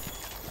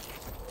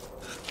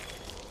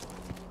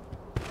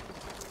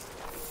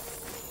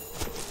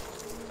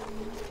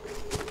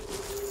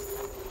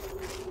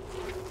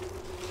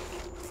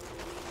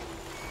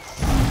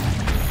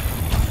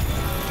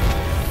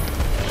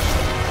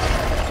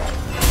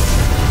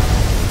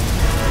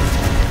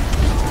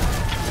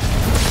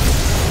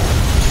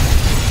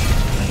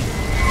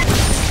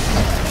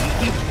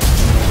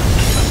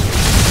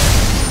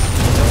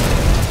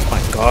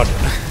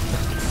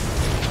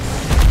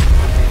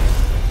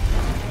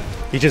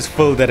 He just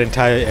filled that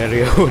entire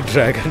area with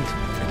dragon.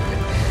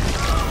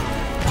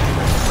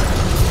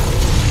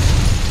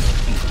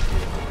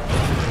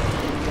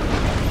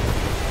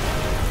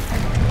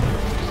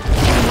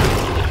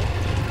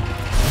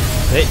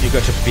 Hey, you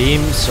got your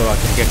beam so I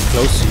can get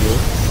close to you.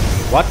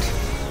 What?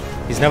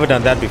 He's never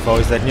done that before,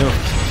 is that new?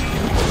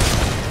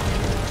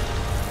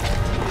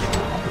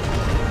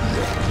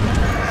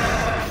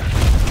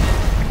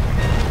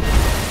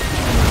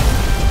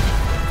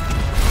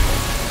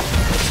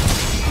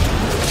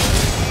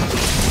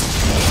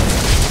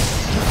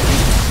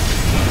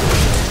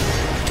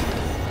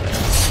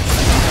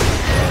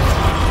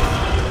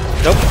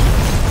 Nope.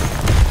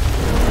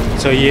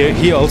 So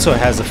he also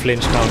has a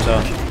flinch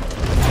counter.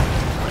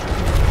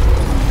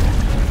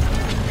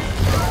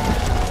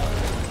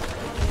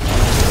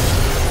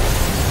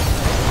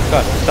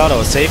 God, I thought I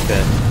was safe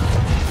there.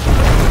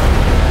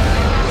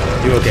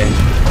 You okay?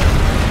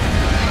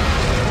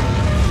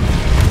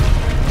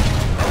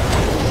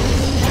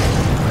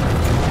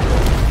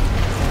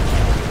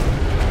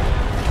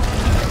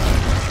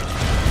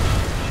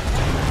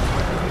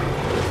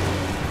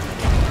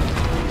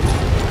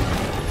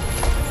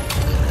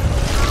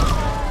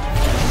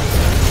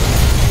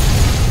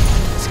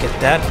 Let's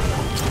get that.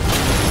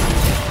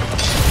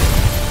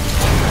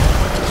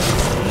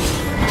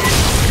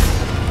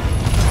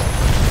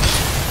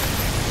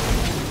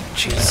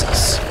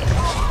 Jesus.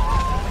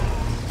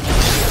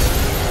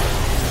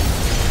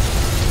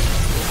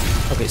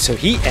 Okay, so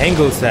he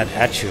angles that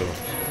at you.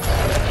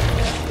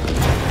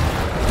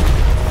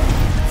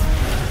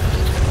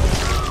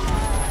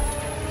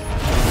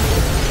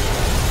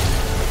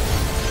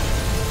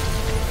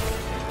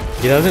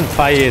 He doesn't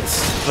fire it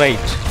straight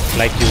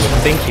like you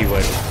would think he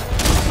would.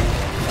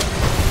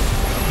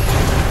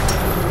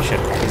 Shit,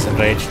 he's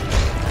enraged.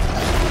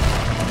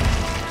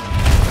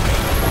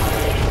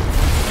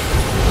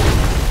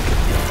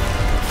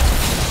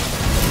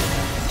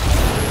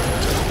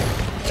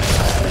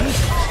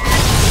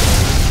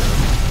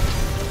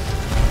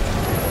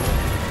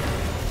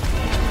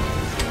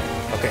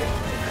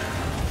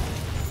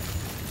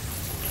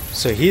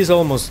 So he's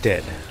almost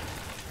dead,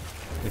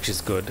 which is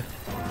good.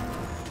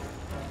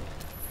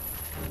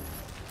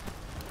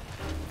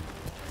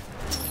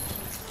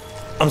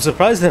 I'm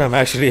surprised that I'm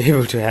actually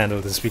able to handle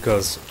this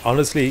because,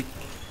 honestly,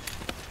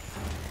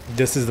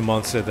 this is the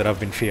monster that I've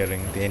been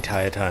fearing the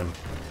entire time.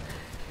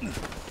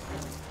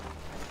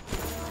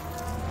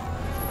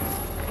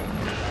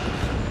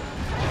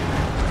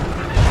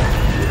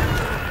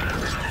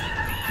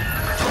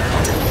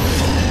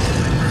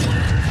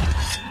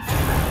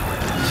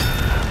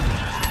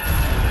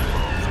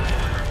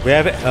 We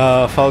have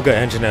Fulgur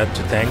Engineer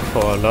to thank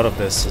for a lot of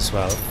this as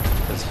well,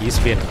 because he's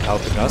been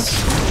helping us.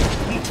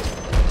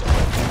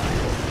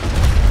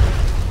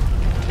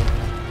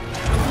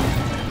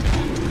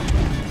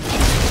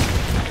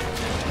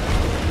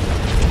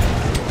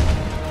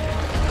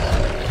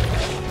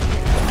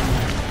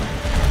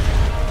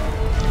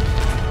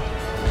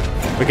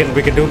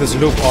 We can do this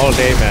loop all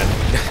day, man.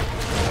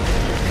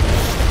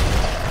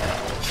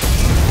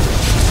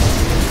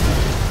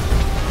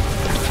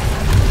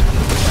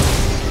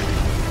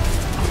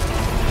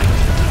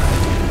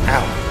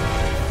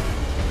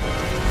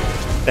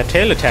 That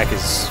tail attack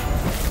is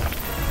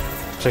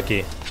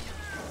tricky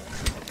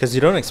because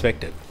you don't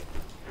expect it.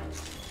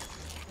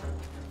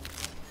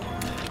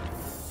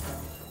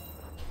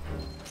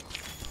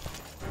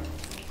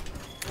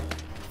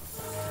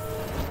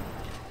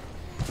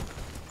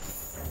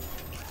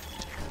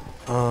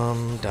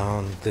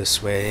 Down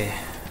this way.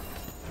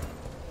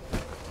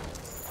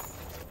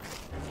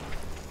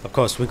 Of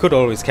course, we could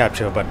always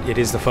capture, but it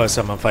is the first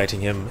time I'm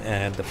fighting him,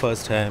 and the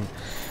first time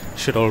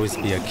should always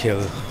be a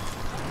kill.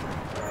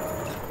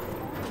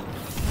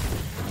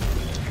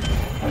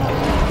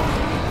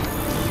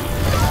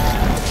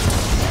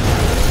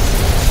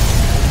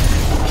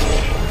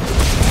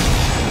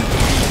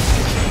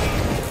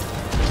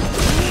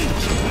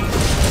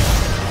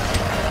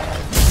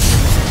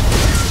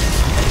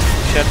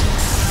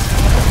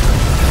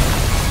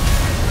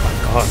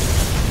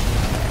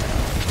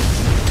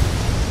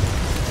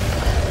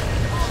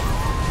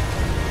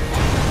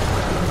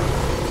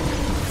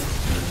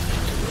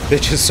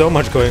 There's just so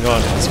much going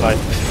on in this fight.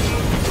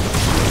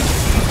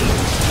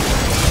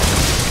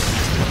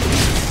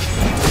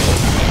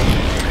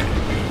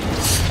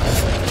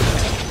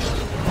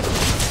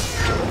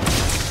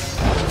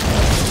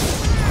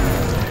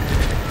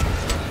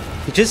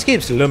 He just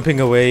keeps limping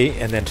away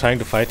and then trying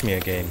to fight me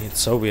again. It's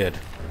so weird.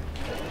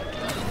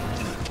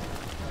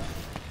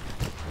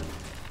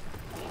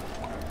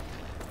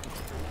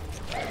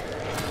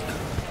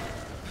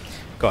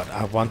 God,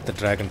 I want the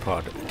dragon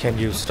pod. Can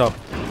you stop?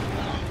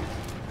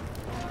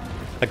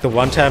 Like the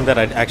one time that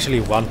I'd actually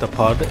want the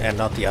pod and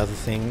not the other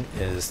thing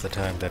is the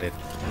time that it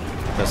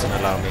doesn't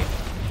allow me.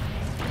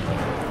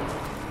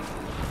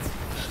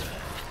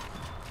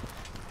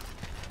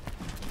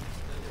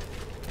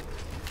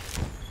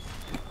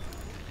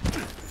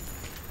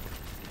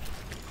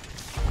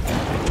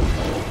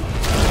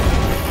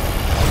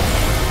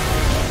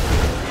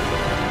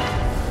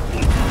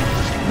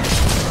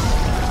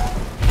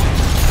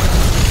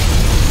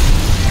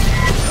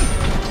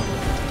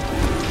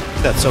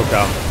 That's so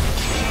dumb.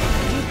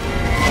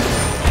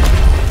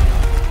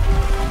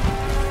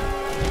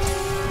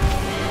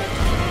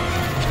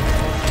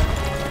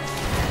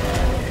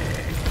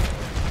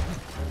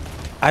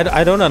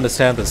 I don't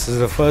understand this. This is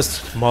the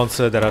first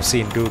monster that I've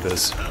seen do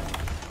this.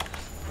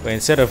 Where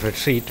instead of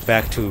retreat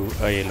back to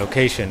a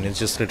location, it's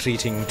just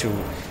retreating to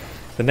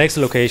the next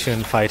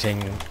location,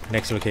 fighting,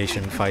 next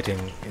location, fighting.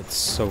 It's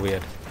so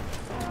weird.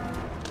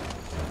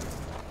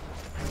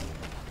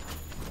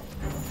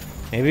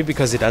 Maybe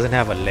because it doesn't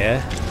have a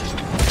lair.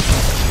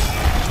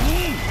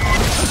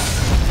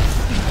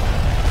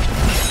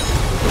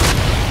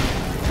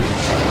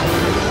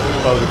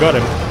 Well, we got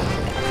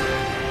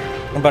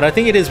him. But I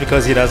think it is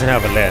because he doesn't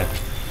have a lair.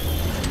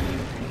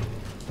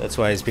 That's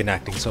why he's been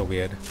acting so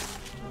weird.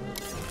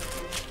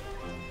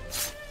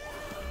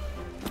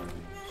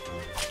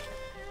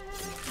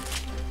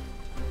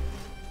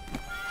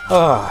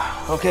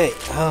 Okay.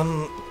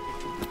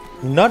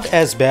 Not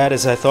as bad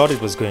as I thought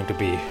it was going to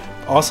be.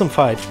 Awesome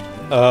fight.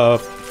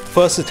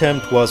 First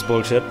attempt was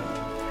bullshit.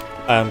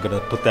 I'm gonna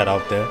put that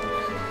out there.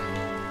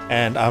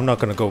 And I'm not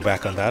gonna go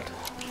back on that.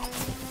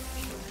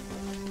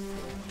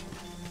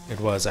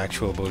 It was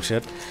actual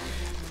bullshit.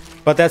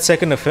 But that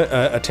second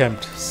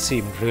attempt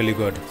seemed really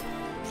good.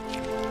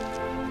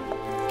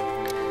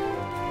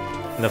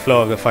 And the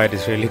flow of the fight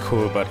is really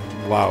cool, but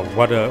wow,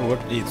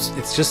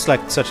 it's just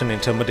like such an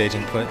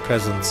intimidating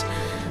presence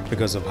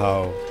because of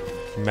how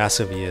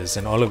massive he is,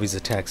 and all of his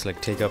attacks like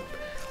take up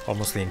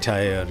almost the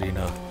entire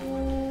arena.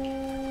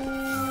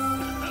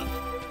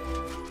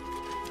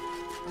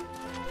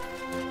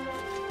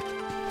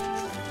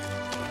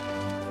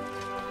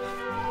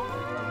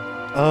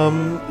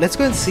 Let's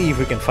go and see if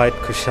we can fight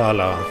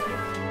Kushala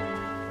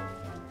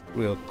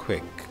real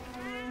quick.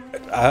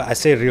 I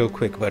say real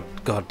quick, but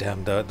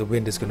goddamn, the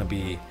wind is gonna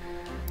be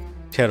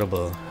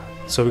terrible.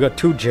 So we got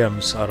 2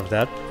 gems out of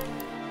that.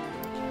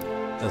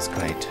 That's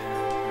great.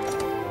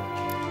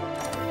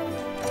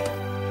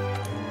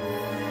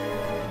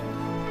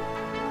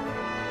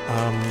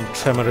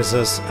 Tremor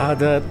resist.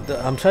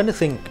 I'm trying to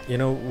think. You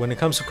know, when it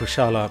comes to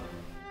Kushala,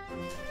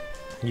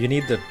 you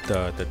need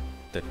the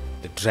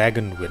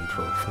dragon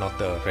windproof, not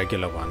the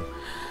regular one.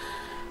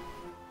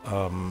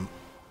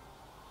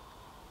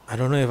 I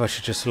don't know if I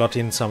should just slot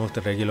in some of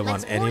the regular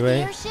one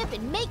anyway.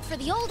 And make for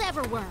the old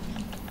Everworm.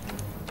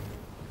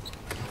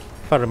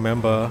 If I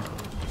remember,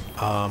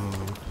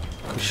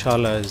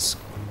 Kushala is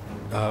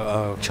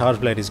Charge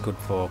Blade is good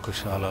for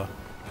Kushala.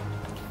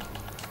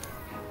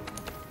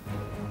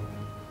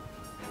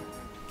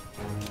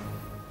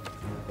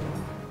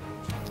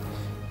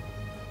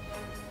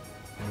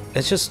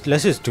 Let's just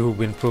do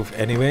windproof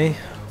anyway.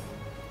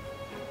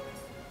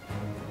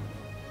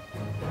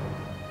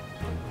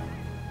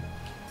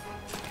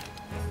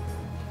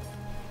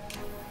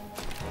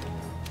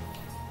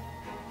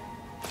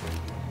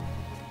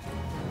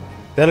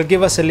 That'll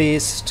give us at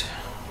least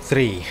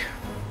 3,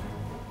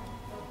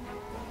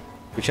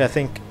 which I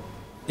think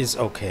is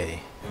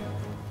okay.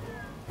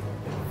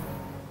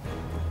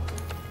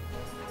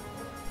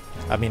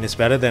 I mean, it's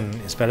better than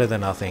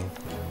nothing.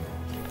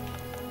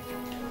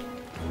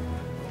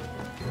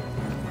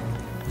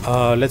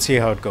 Let's see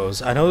how it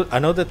goes. I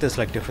know that there's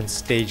like different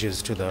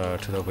stages to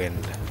the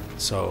wind,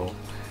 so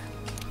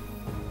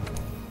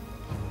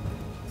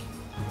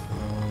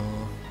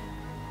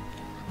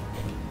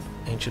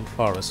Ancient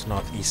Forest,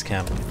 Northeast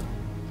Camp.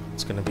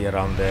 It's gonna be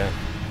around there.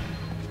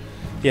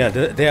 Yeah,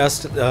 there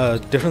are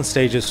different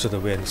stages to the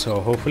wind, so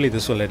hopefully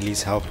this will at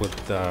least help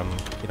with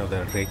you know,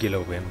 the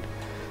regular wind,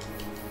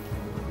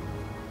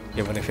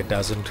 even if it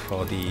doesn't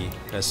for the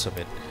rest of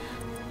it.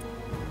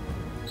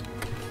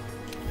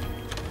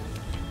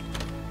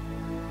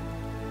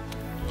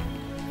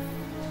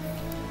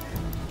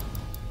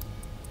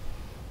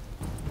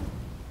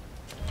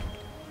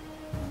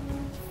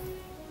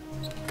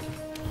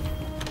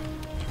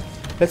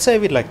 Let's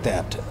save it like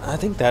that. I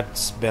think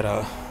that's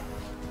better.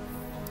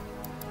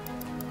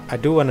 I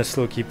do want to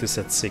still keep this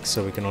at 6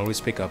 so we can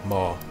always pick up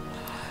more.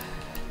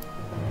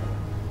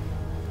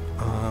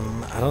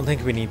 I don't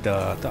think we need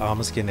the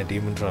armor skin and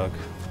demon drug.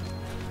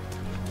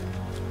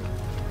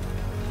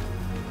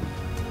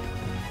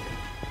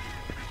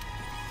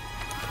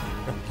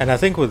 And I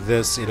think with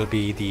this it'll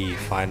be the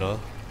final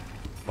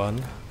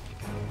one.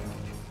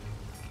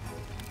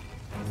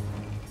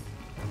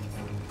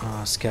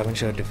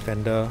 Scavenger,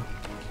 Defender.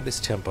 This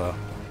temper,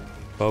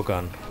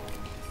 bowgun.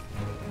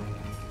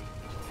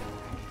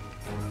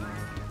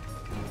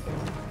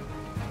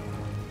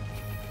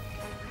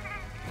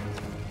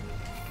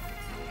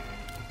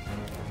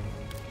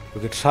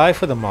 We could try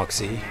for the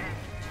Moxie.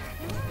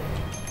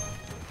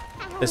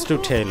 Let's do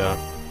Taylor.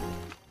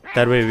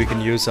 That way we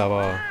can use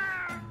our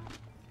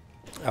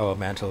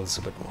mantles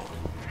a bit more.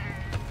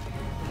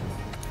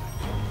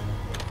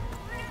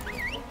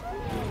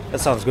 That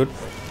sounds good.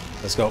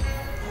 Let's go.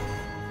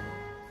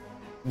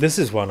 This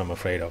is one I'm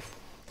afraid of.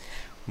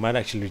 Might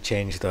actually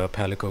change the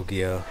Palico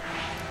gear.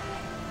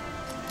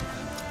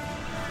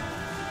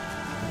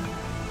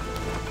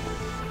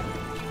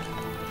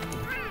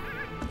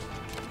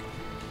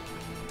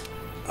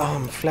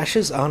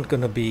 Flashes aren't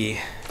gonna be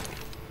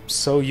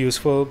so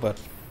useful, but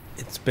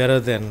it's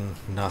better than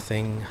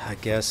nothing, I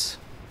guess.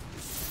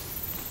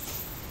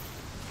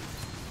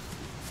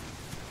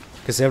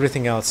 Because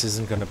everything else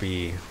isn't gonna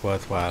be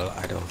worthwhile,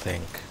 I don't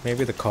think.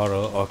 Maybe the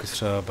choral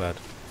orchestra, but...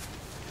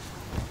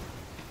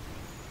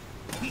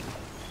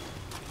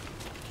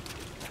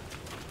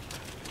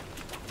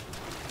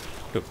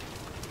 Look.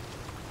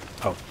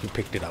 Oh, you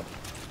picked it up.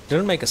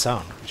 Didn't make a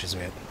sound, which is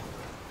weird.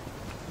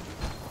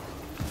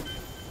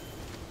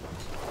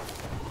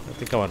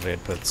 I think I want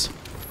red bits.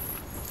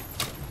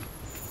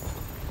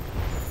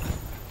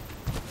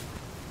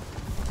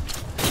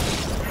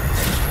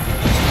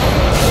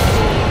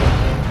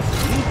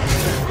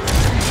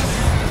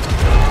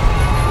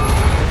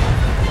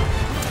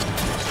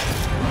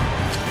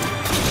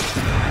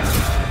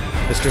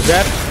 Let's do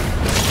that.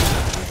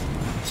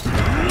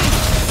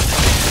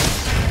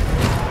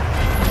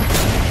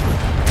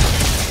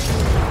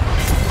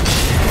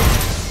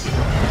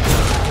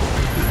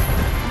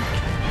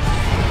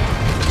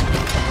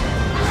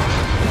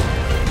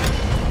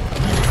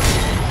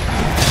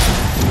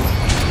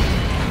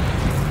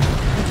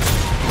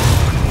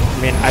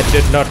 I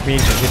did not mean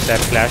to hit that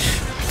flash.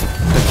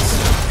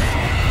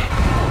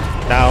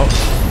 Now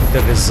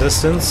the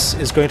resistance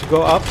is going to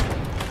go up,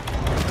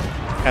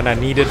 and I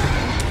needed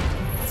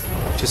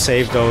to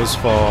save those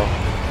for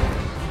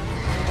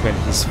when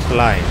he's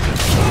flying.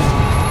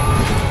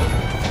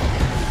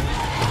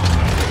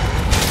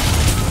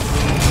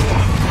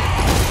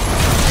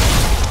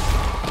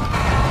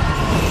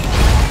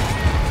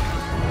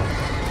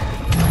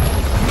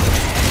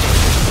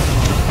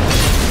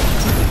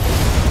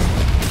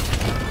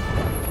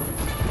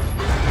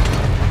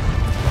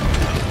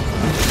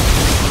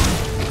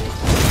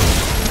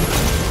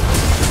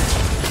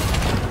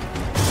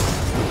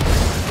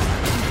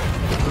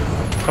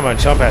 Come on,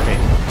 jump at me.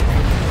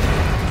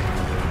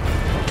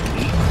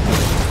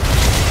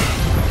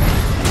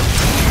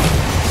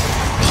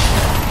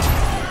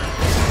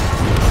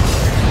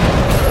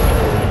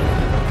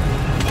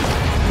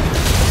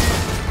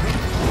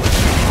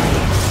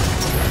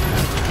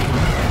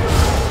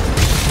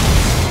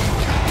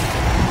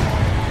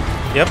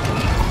 Yep.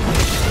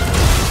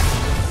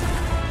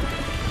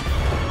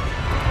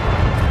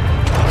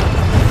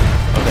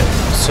 Okay,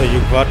 so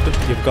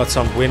you've got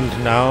some wind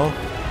now.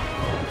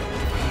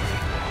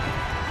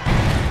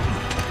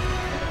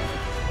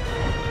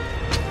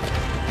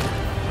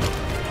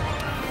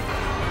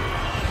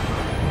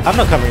 I'm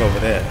not coming over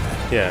there.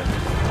 Yeah,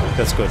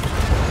 that's good.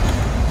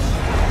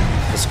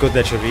 It's good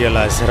that you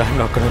realize that I'm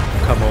not gonna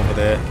come over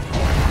there.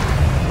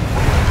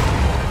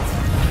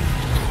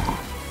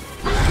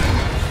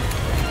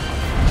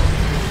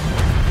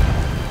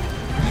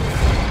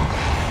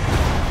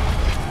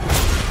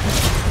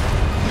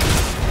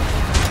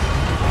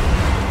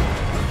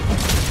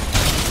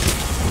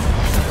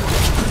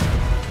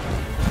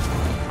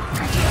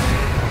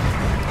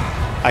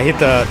 I hit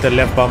the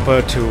left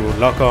bumper to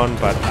lock on,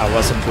 but I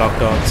wasn't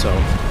locked on, so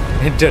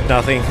it did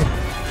nothing.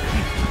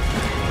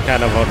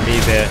 Kind of on me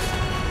there.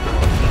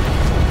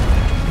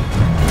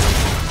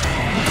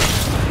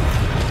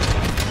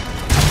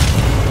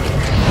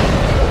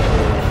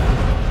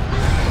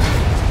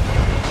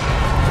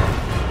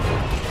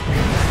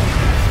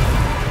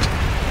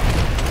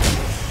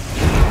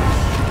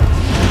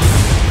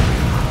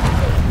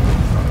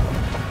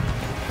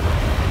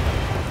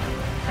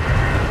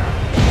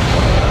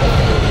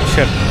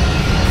 Shit.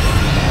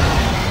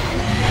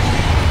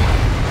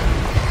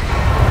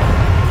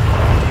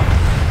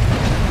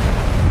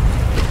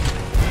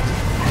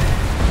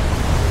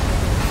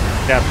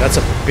 Damn, that's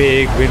a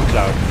big wind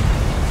cloud.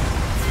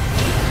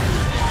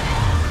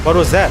 What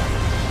was that?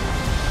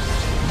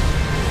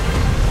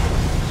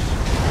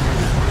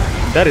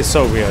 That is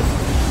so weird.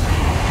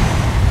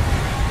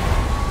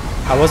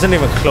 I wasn't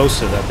even close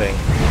to that thing.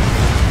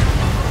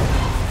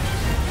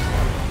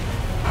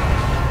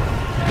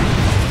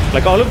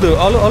 Like all of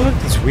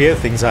these weird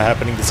things are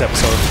happening this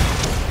episode.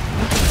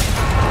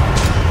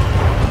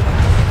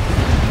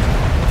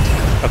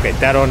 Okay,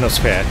 that one was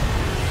fair.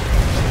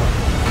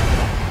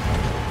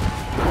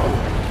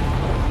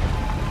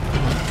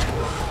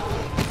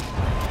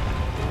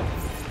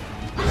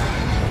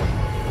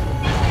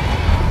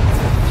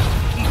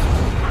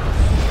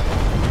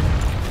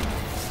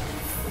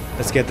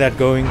 Let's get that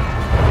going.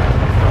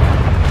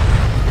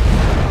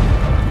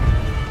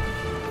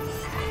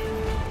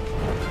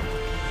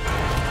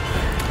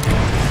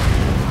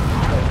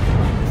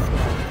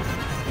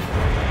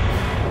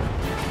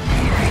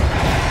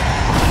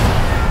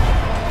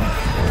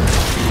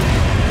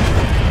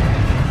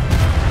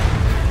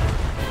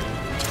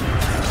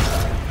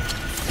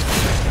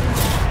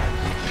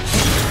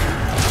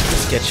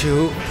 Get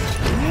you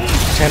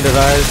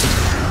tenderized.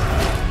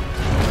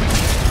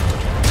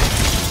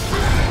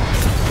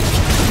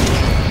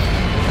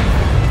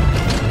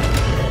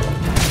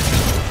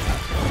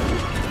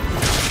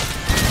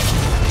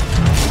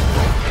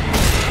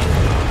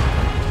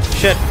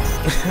 Shit.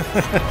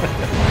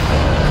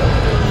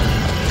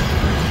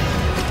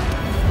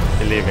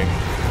 You're leaving.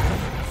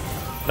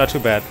 Not too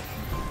bad.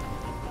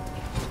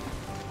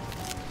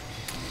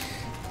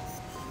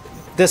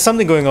 there's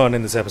something going on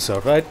in this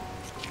episode, right?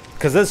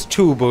 Because there's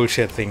 2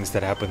 bullshit things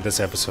that happen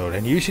this episode,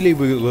 and usually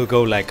we will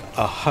go like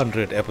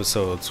 100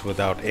 episodes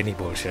without any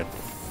bullshit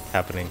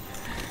happening.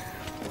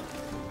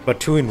 But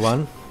 2 in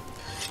 1?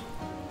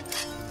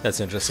 That's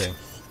interesting.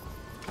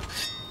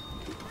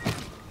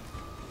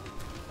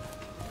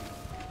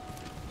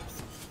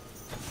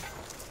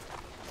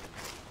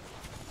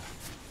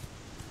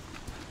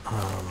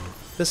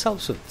 This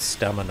helps with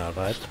stamina,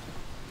 right?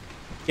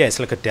 Yeah, it's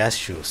like a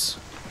dash juice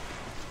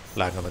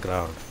lying on the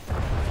ground.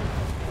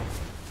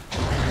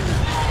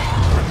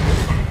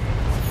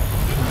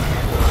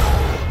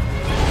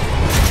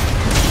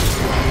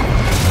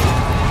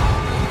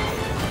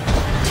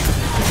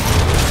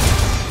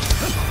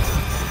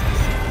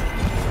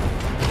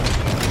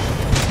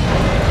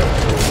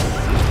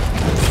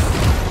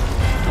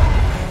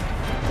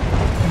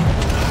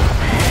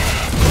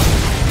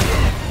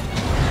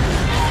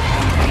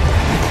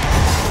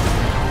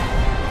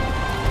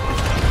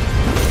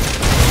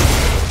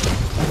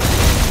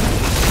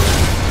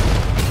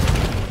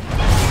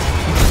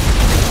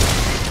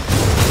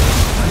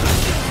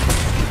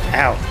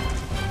 Ow!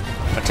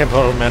 My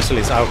temporal mantle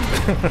is out.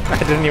 I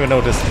didn't even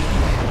notice.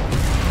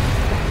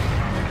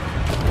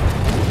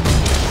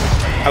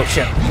 Oh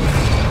shit.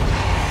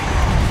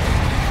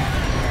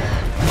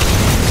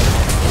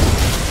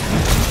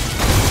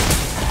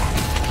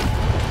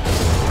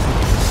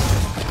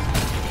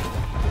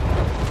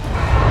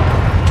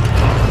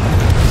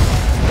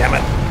 Damn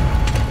it.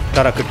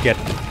 Thought I could get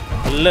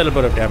a little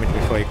bit of damage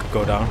before he could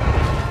go down.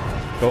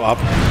 Go up.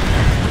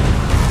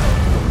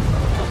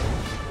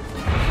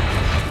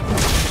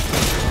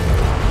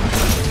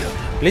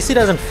 At least he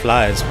doesn't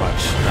fly as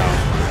much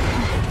now.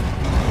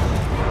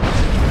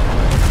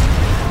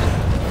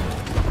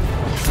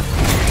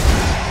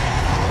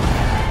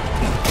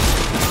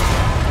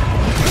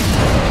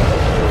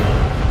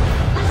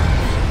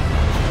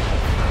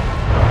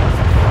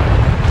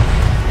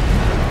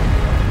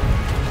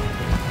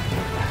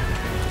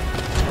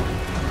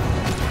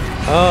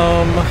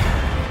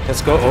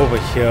 Let's go over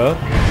here.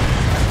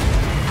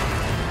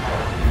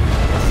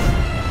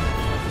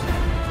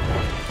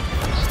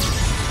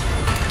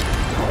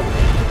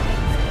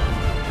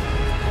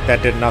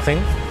 That did nothing.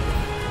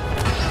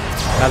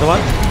 Another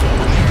one.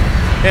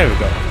 There we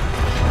go.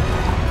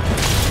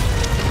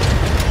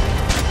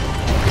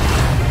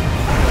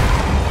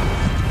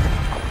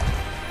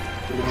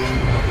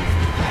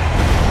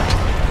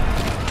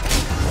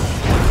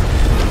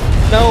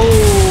 No!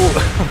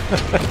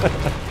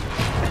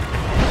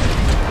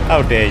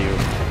 How dare you?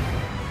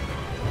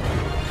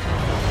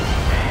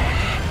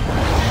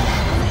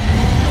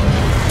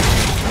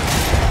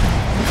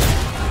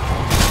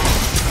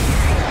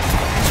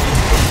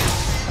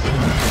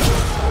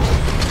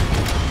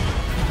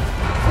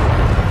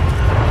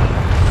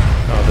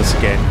 This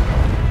again.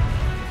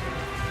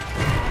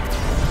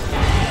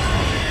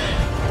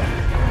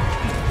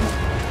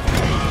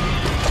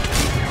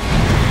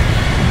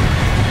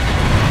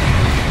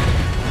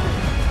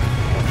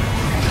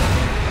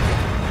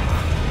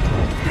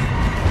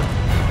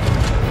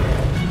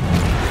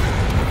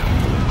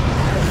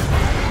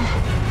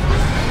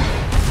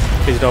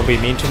 Please don't be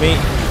mean to me.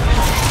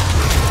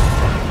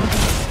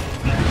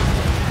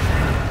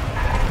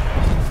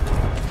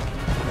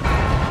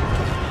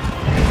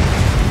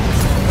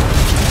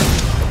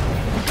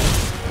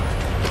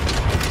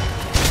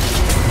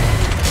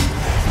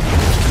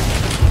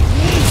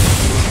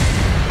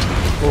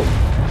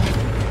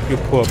 You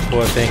poor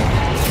thing.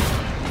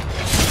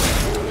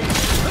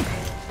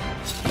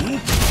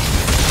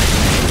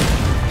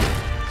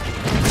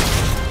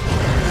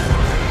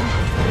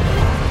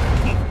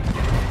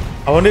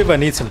 I wonder if I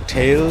need some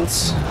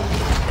tails,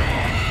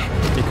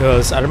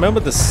 because I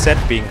remember the set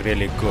being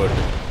really good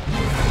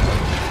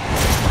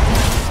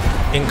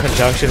in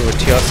conjunction with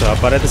Tiosa,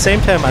 but at the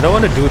same time I don't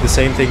want to do the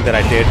same thing that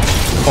I did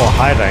for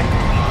high rank,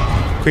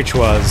 which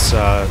was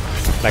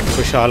like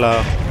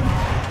Kushala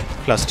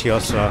plus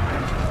Tiosa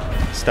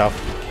stuff.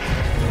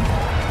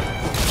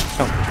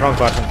 Oh, wrong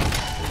button.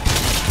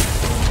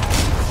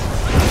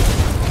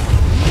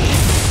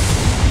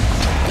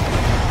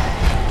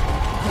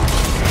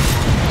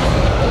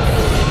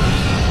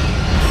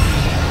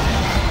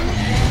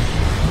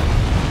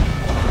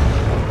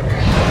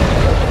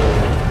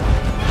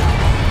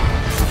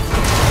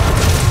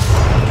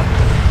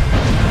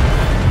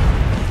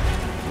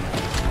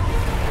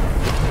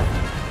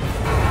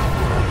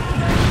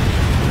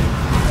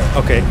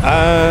 Okay,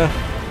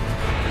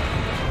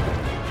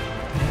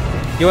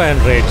 you are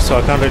enraged, so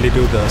I can't really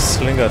do the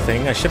slinger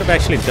thing. I should have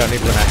actually done it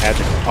when I had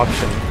the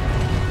option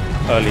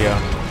earlier.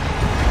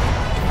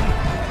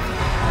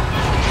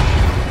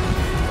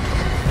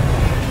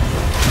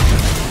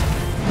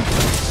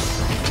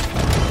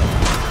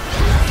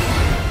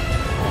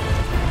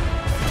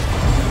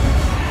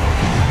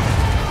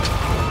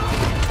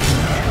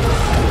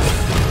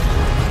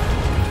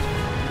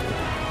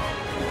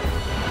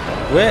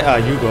 Where are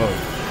you going?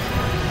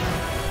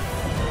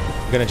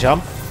 You gonna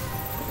jump?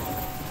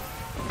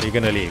 You're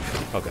gonna leave.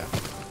 Okay.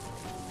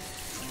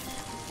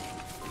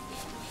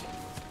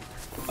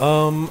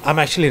 I'm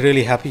actually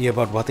really happy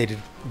about what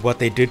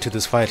they did to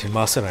this fight in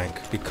Master Rank,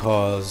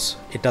 because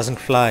it doesn't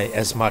fly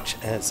as much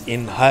as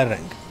in high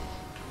rank.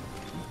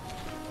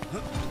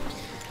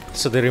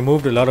 So they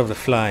removed a lot of the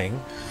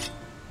flying,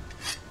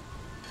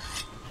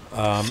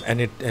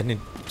 and it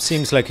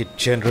seems like it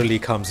generally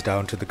comes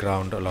down to the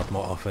ground a lot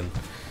more often.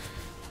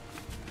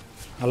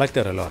 I like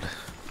that a lot,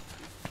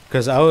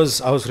 because I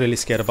was really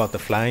scared about the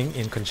flying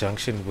in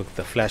conjunction with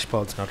the flash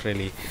pods not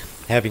really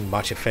having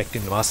much effect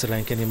in Master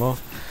Rank anymore.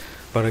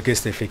 But I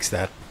guess they fixed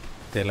that.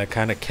 They like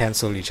kind of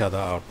cancel each other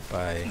out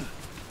by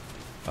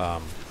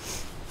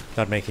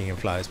not making him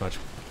fly as much.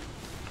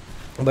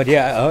 But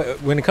yeah,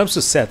 when it comes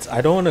to sets,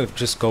 I don't want to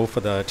just go for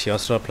the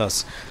Teostra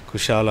plus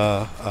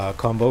Kushala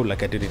combo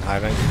like I did in high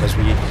rank, because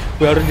we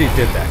already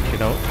did that, you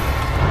know.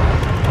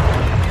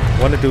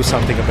 Want to do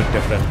something a bit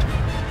different.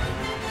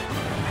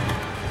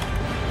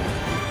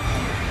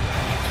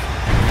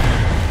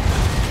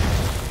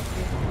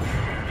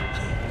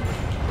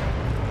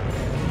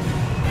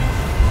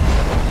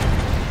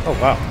 Oh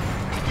wow.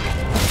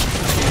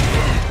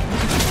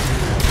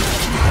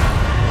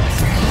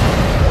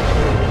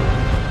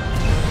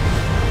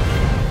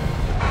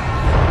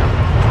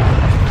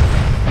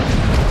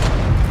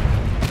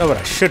 Know what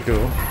I should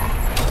do.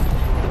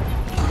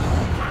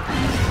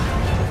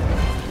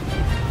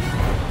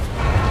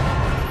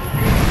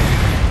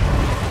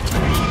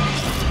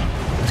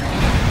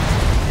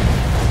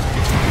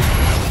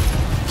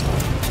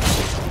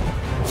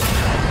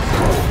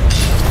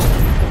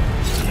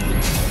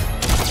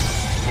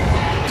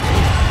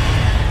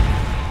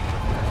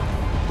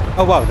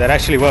 Oh wow, that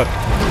actually worked.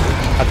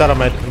 I thought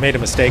I made a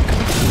mistake,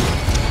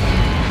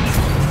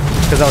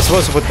 because I was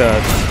supposed to put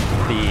the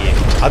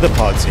other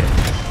pods here.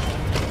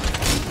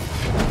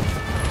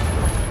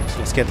 So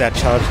let's get that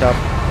charged up.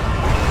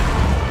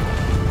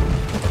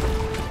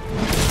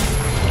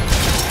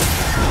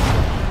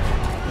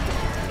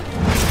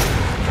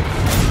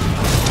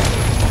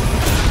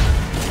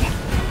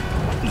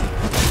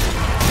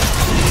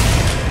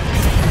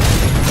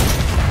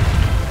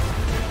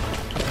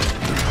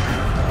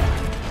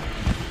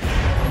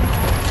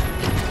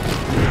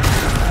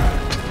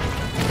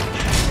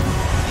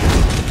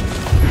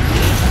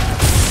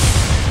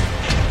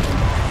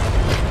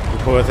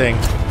 Poor thing.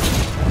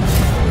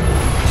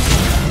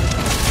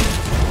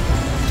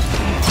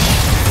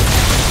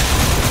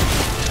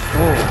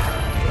 Oh.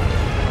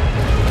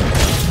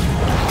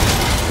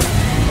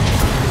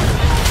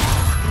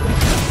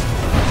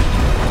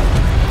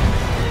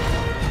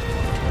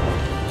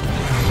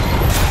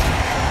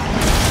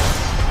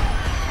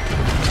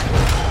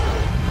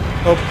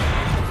 Oh.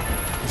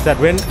 Is that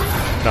wind?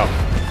 No.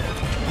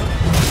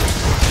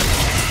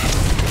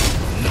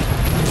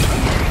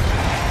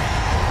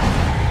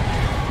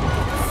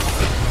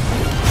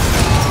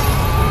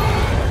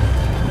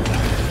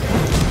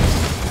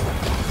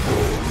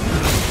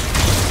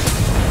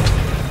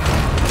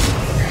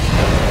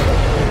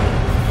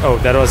 Oh,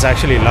 that was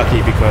actually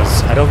lucky,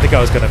 because I don't think I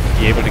was going to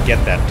be able to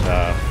get that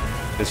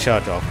this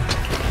charge off.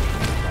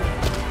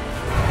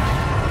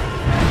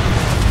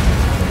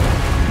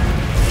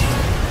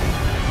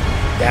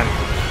 Damn.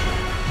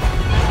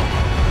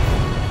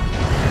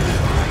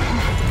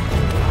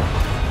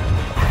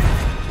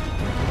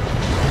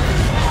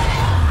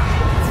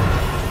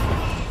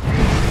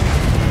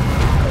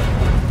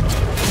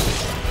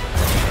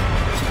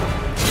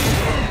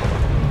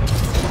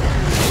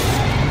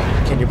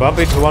 Can you bump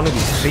into one of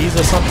these trees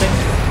or something?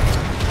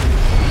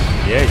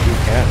 Yeah, you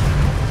can.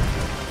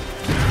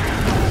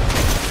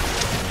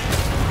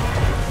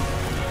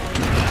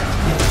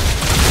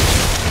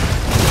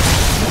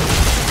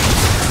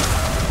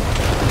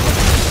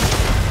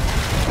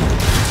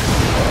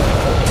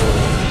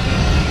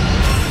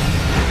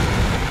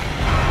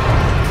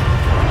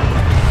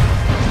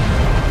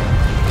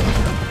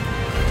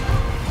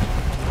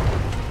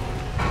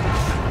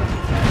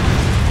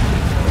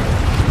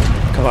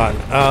 Come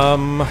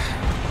on,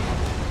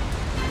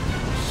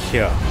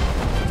 here.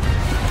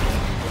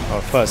 Or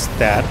first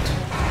that,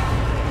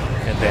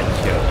 and then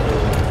here.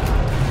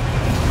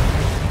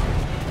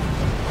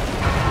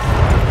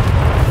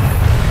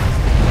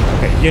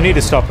 Okay, you need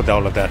to stop with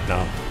all of that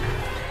now.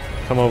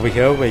 Come over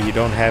here where you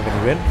don't have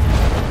any wind.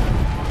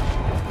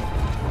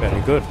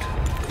 Very good.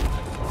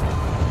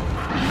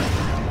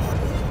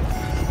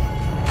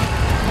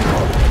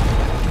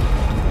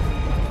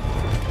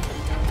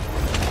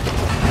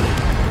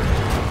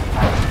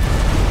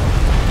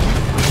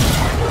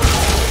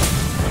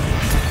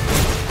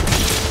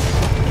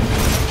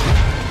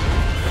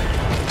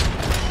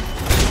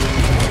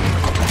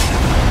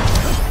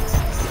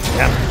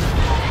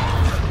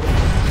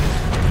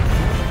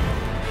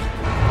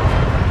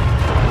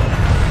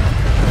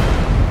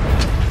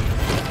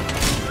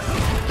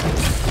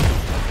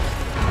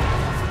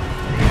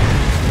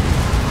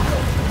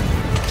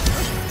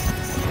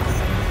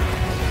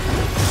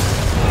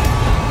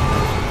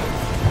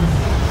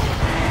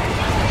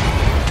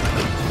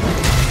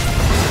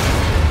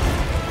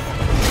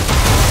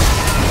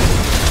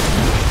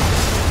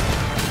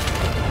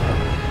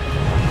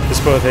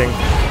 Poor thing.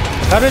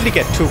 Can't really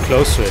get too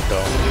close to it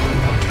though.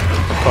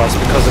 Of course,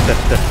 because of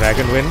the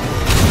dragon wind.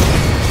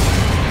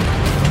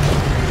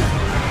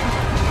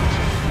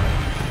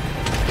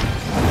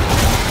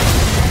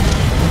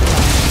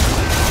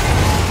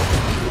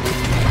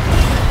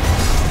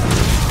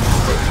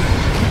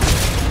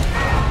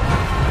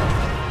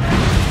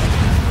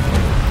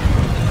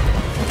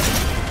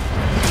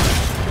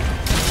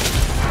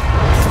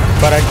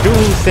 But I do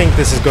think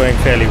this is going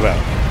fairly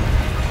well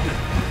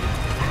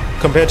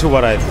compared to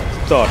what I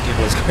thought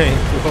was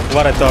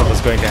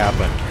going to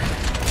happen.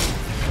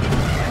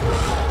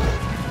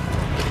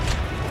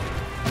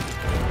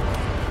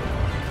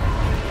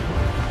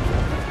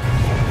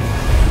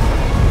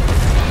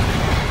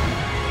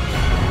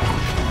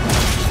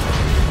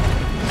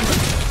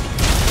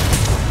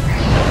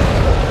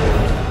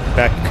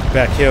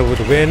 Back here with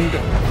wind.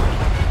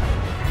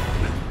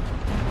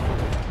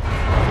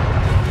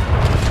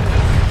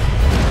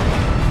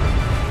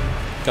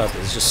 God,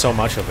 there's just so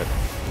much of it.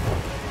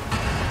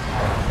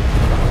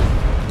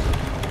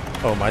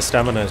 Oh, my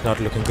stamina is not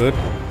looking good.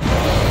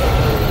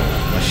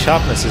 My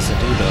sharpness isn't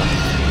either.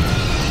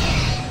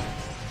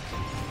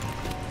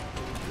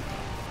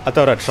 I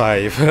thought I'd try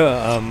if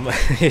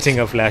hitting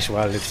a flash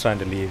while it's trying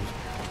to leave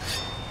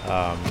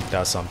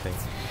does something.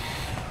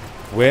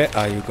 Where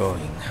are you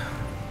going?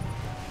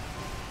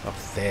 Up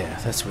there.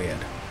 That's weird.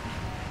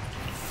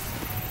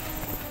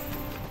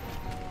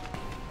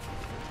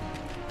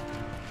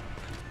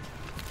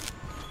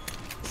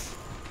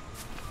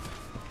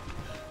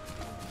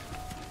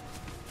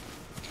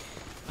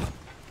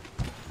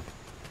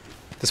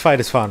 This fight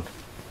is fun.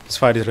 This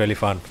fight is really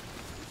fun.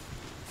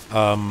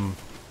 But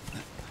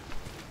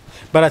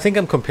I think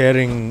I'm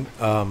comparing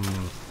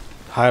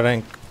high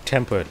rank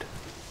tempered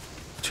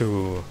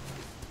to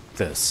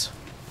this,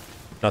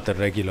 not the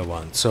regular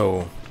one.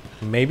 So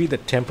maybe the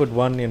tempered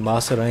one in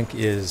master rank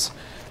is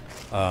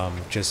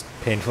just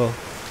painful.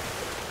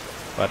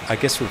 But I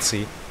guess we'll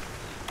see.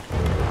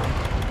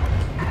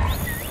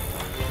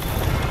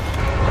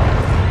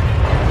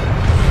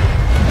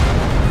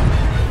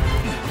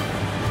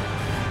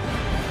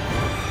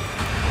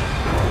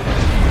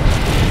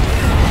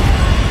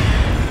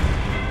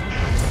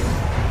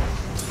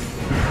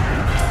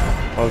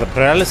 Well, the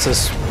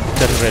paralysis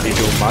didn't really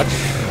do much.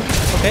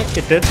 Okay,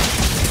 it did.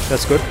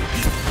 That's good.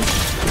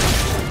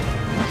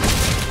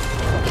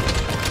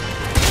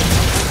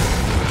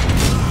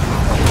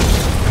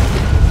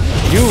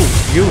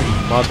 You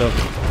mother...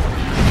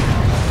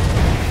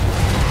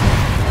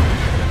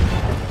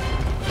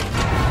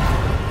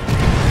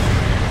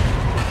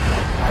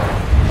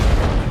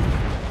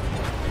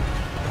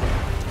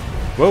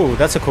 Whoa,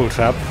 that's a cool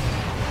trap.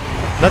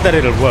 Not that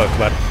it'll work,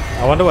 but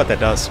I wonder what that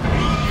does.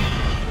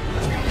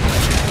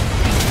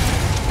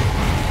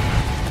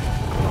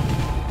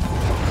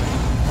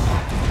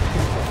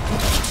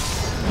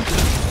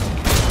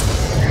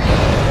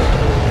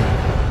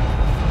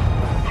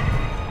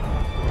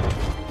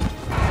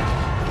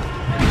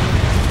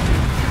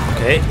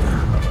 Okay.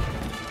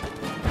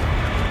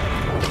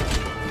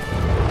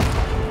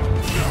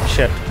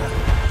 Shit.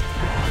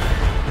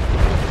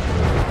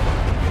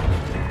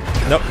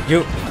 No,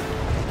 you.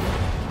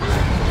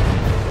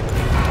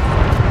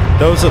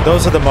 Those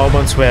are the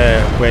moments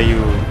where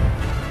you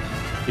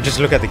just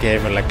look at the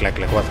game and like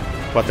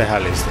what the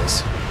hell is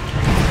this?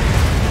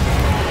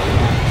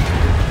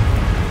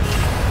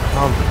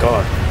 Oh my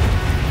god.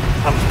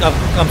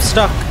 I'm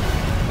stuck.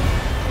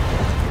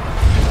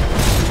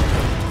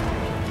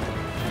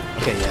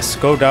 Okay, yes,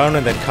 go down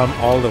and then come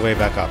all the way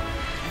back up.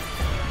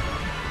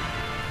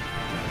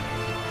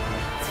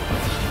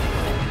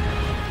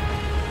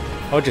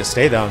 Or just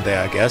stay down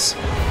there, I guess.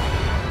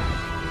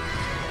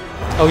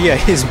 Oh yeah,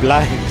 he's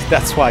blind.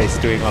 That's why he's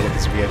doing all of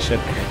this weird shit.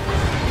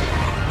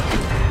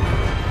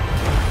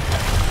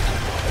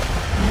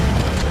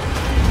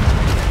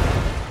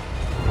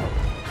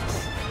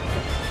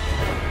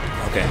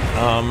 Okay,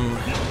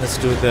 let's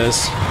do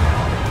this.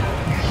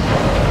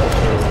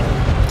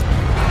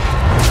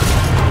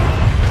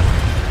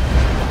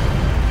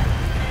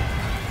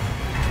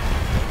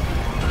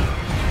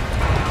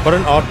 What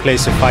an odd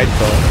place to fight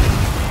though.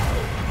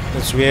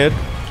 That's weird.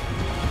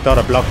 Thought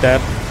I blocked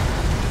that.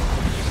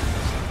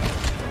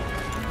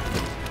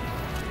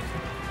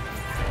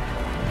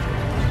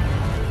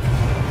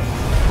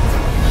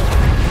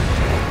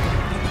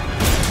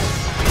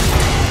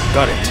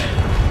 Got it.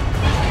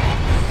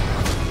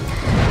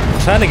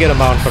 I'm trying to get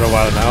him out for a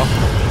while now.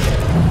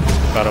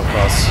 But of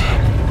course,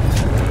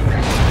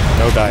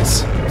 no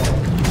dice.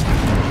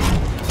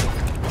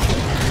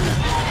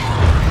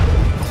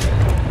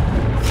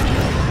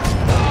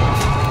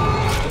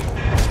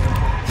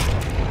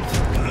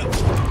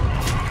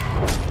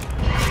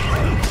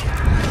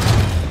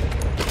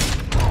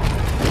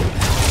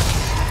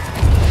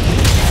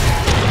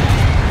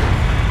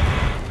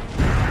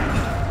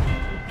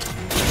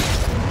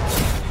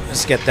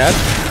 Let's get that.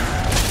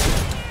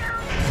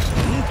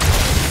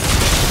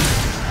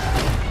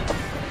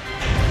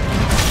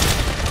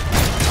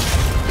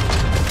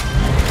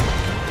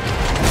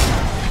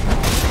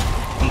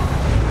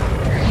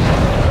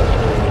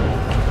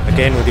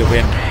 again with your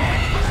wind.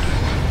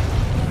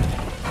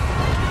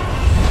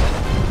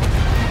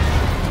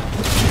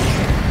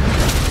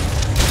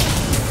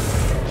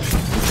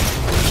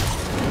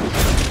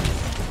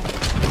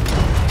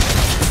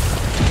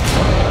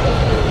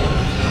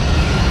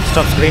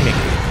 Stop screaming.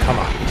 Come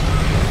on.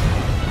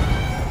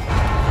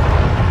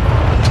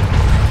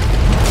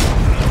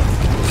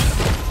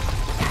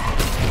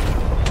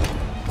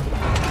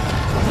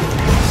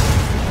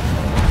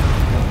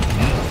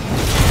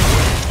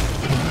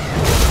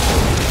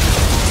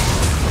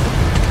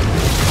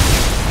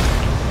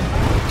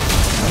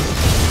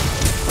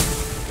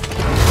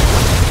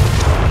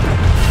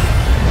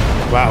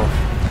 Wow.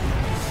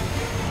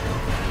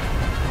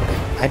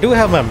 I do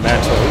have my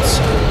mantles.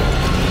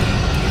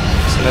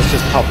 So let's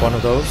just pop one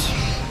of those.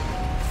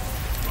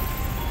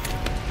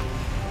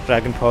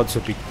 Dragon pods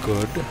would be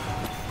good.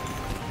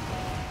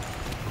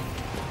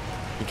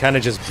 He kind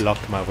of just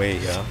blocked my way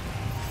here.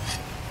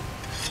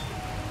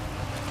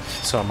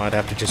 So I might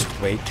have to just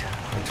wait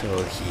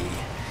until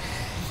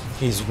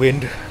his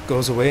wind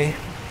goes away.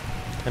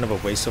 Kind of a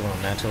waste of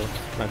a mantle.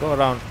 Can I go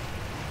around?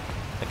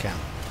 I can.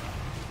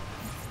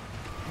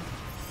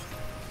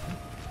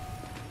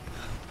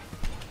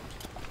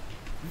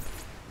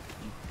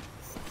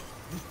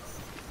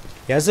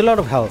 He has a lot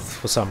of health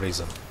for some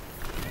reason.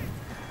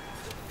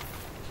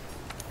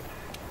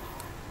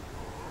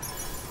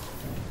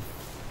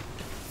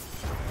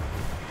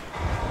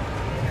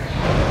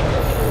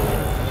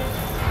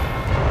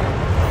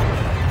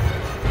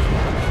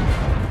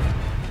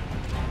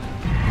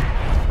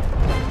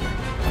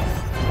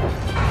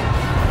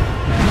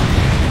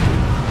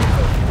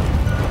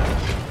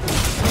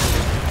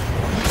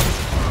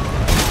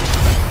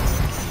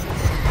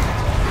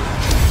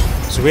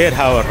 It's weird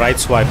how a right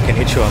swipe can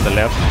hit you on the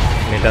left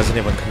and it doesn't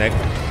even connect.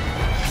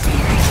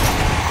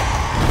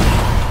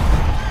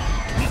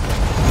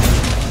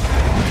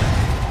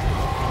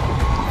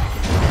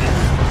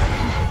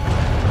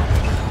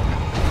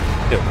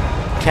 Dude,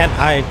 can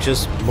I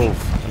just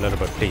move a little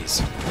bit,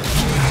 please?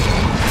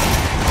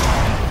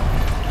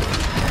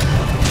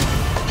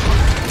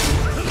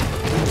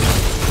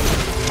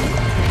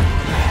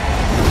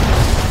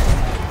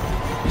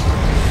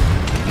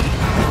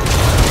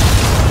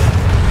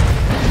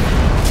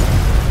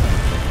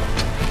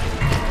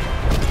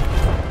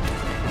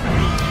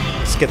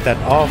 Get that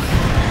off.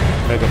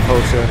 Mega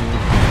potion.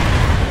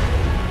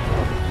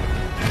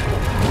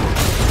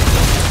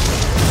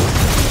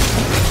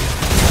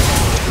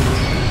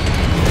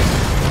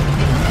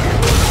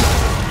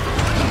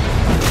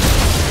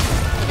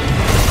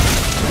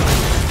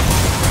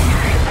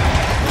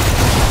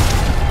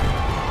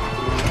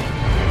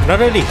 Not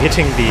really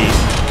hitting the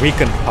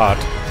weakened part.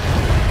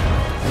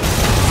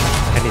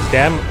 And his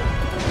damn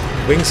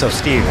wings of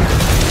steel.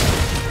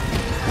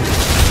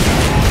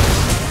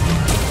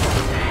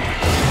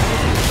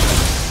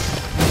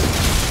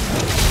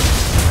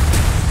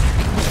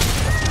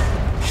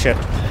 Shit.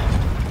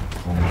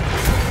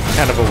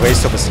 Kind of a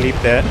waste of a sleep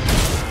there.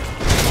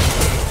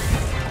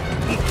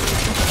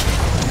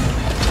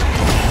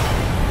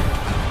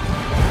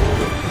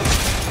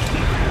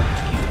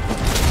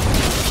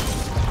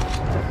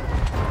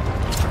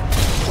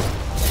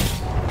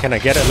 Can I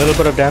get a little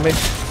bit of damage?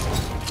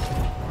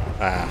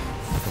 Ah,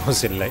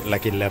 was it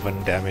like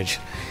 11 damage?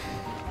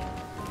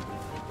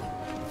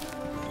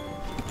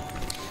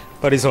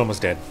 But he's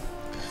almost dead.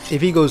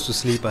 If he goes to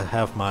sleep, I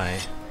have my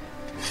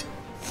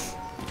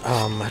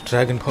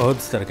dragon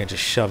pods that I can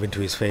just shove into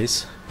his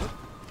face. I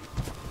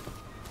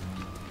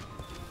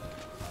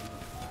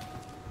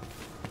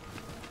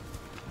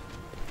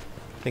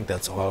think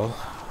that's all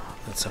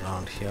that's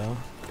around here.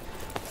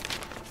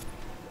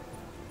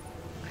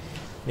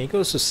 When he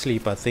goes to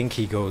sleep, I think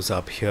he goes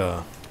up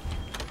here.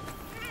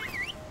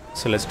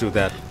 So let's do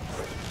that.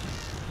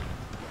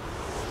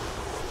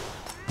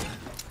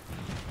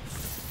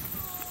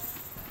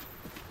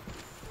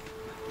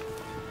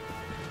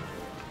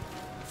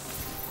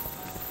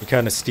 He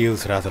kind of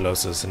steals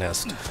Rathalos's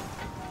nest.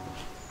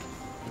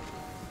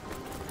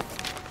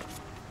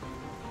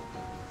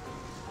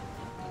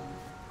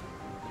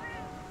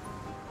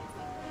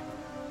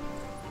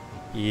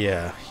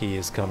 Yeah, he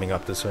is coming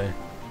up this way.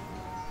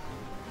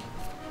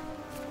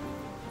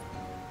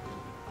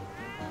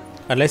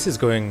 Unless he's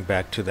going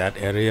back to that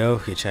area,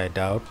 which I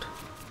doubt.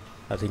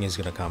 I think he's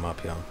gonna come up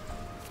here.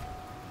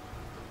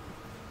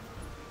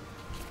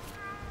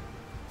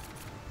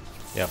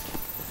 Yep.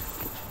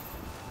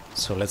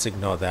 So let's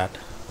ignore that.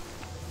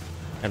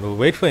 And we'll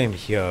wait for him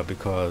here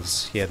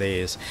because here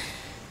there is.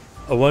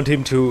 I want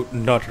him to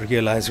not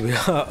realize we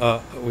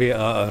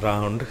are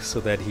around so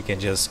that he can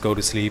just go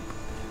to sleep.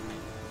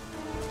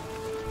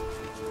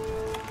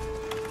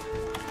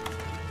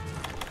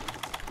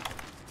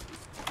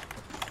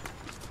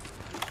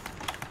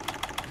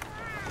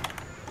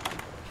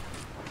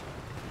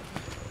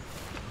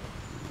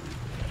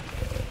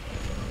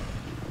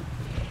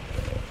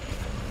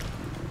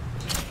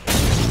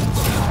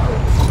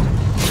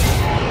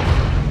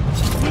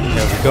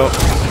 Go.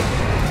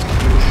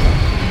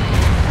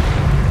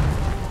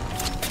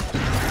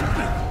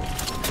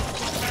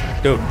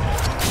 Dude.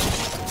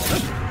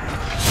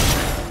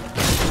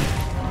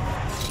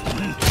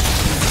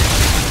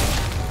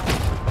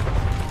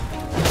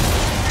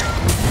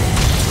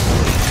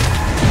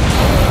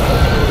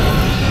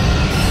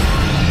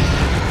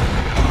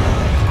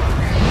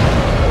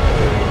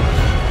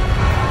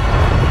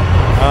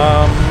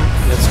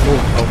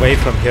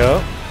 from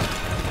here.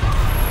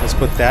 Let's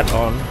put that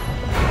on.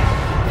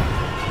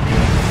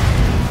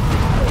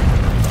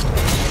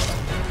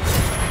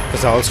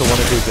 Because I also want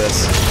to do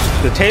this.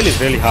 The tail is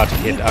really hard to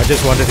hit. I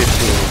just wanted it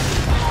to...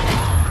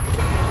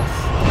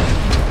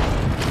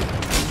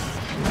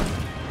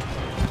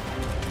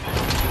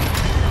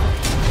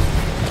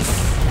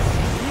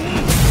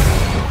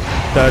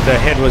 The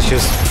head was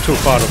just too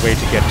far away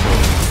to get to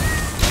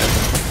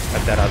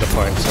at that other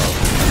point, so...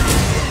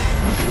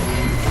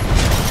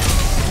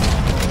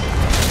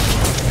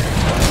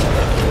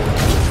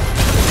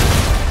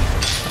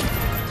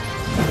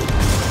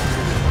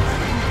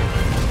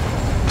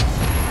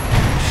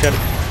 Shit.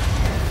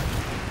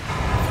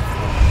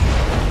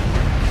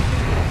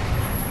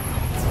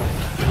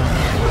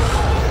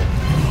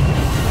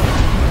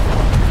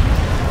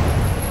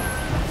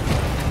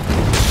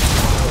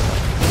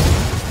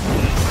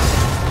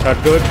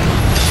 Not good.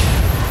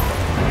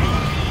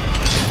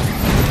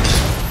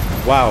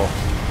 Wow.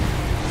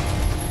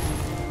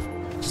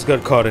 Just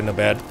got caught in a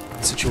bad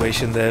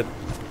situation there.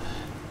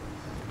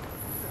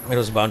 It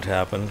was bound to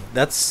happen.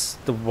 That's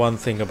the one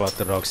thing about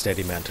the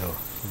Rocksteady mantle.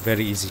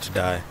 Very easy to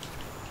die.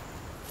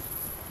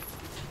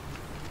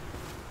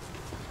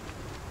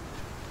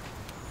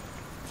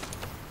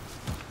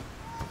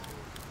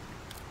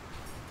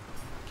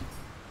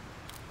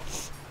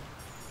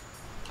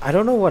 I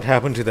don't know what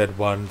happened to that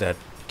one that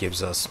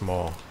gives us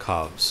more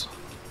calves.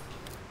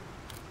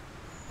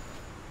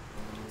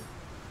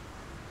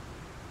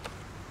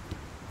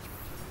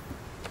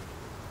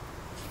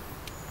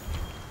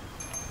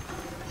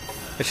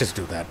 Let's just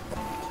do that.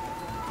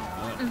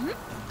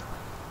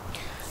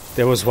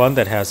 There was one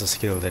that has a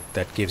skill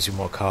that gives you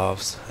more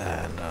calves,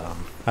 and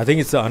I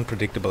think it's the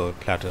unpredictable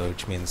plateau,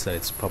 which means that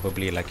it's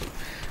probably like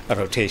a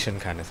rotation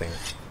kind of thing.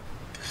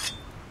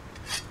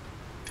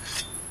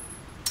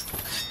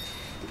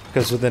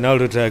 Because with an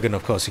Elder Dragon,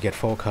 of course, you get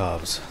 4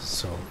 calves.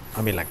 So,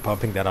 I mean, like,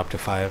 bumping that up to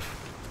 5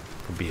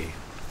 would be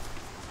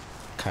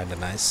kind of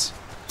nice.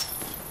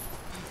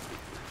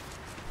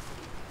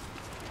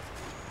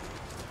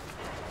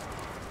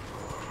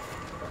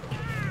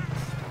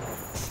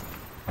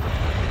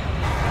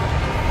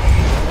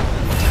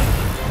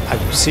 Are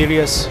you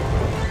serious?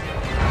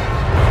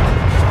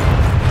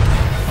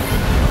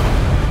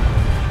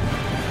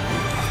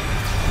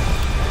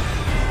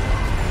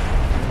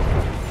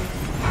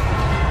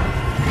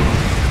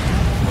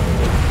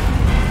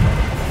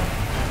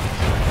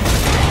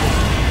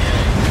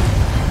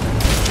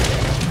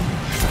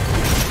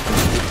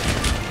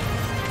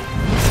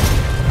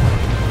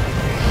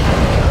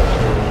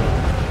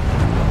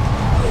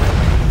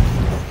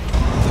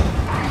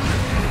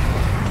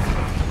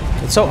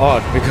 It's so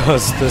odd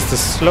because there's the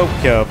slope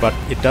here, but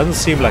it doesn't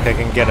seem like I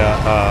can get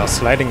a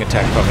sliding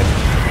attack from it.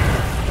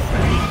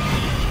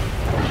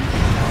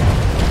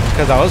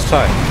 Because I was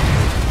trying.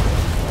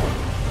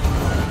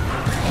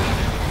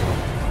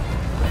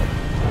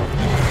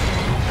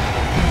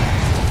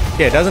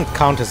 Yeah, it doesn't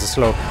count as a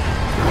slope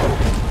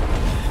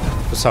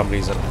for some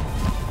reason.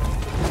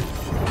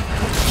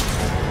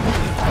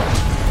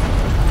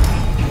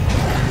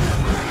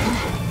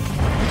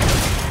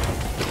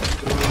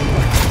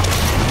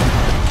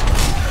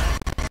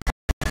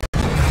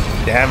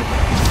 Damn,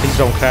 please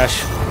don't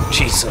crash.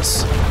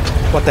 Jesus.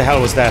 What the hell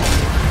was that?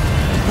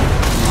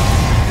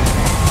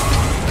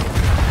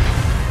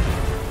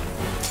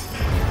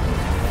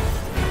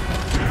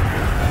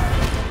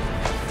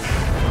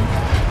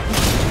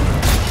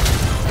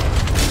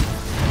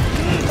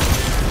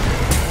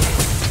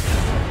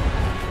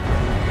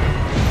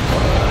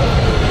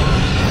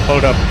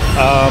 Hold up.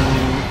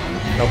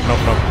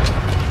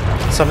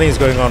 Nope. Something is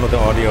going on with the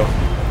audio.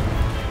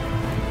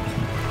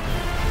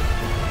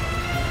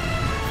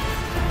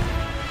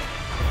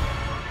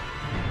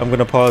 I'm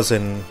gonna pause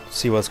and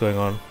see what's going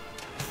on.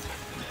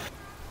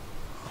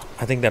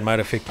 I think that might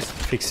have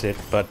fixed it,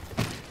 but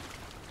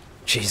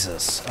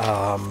Jesus,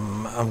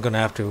 I'm gonna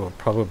have to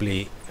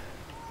probably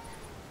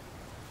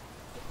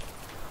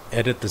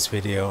edit this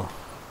video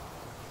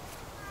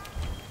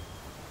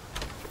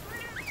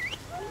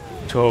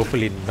to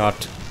hopefully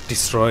not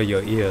destroy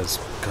your ears,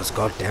 because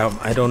goddamn,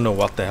 I don't know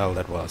what the hell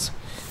that was.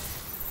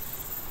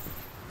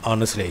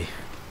 Honestly.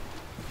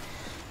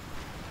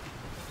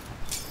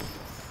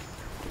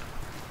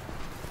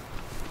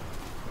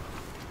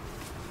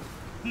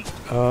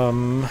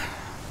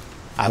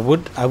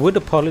 I would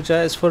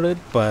apologize for it,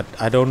 but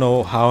I don't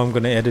know how I'm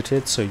gonna edit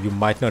it, so you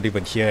might not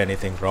even hear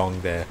anything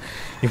wrong there.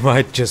 You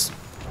might just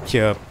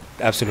hear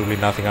absolutely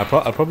nothing. I'll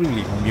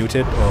probably mute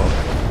it or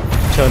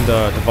turn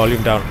the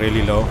volume down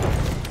really low.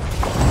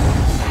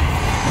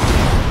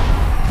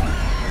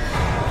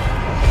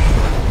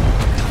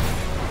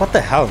 What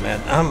the hell,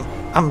 man?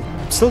 I'm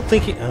still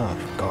thinking. Oh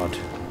God.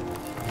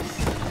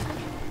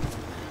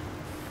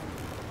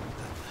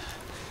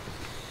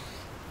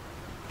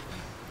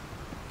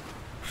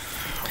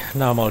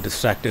 Now I'm all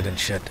distracted and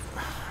shit.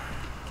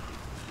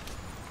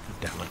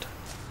 Damn it.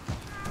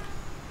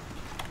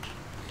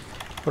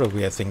 What a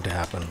weird thing to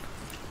happen.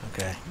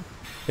 Okay.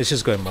 Let's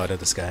just go and murder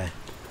this guy.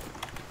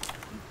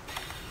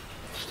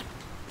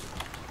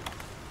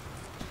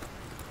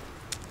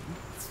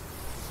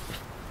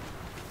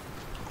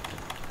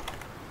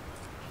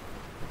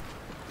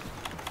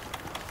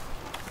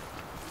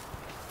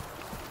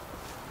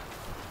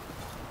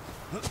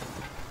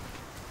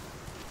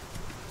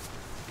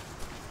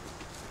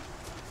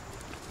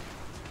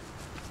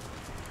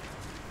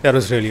 That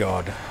was really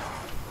odd.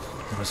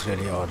 That was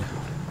really odd.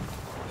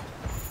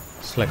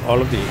 It's like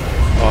all of the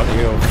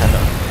audio kind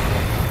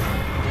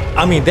of...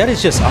 I mean, that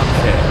is just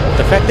unfair.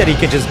 The fact that he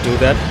can just do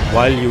that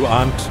while you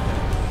aren't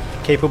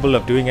capable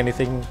of doing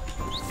anything.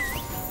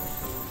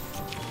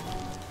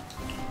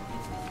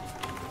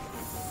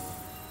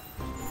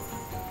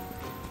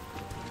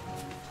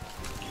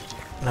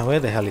 Now where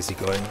the hell is he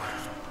going?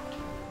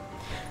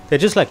 They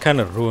just like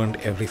kind of ruined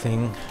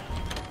everything.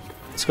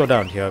 Let's go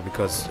down here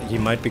because he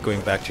might be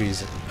going back to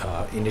his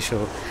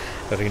initial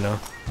arena.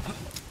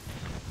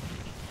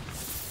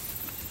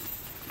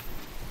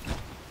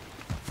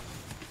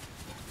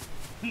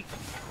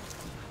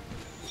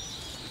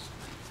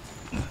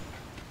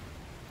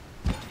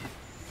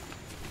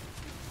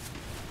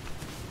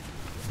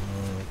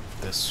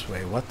 This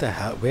way. What the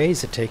hell? Where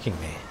is it taking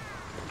me?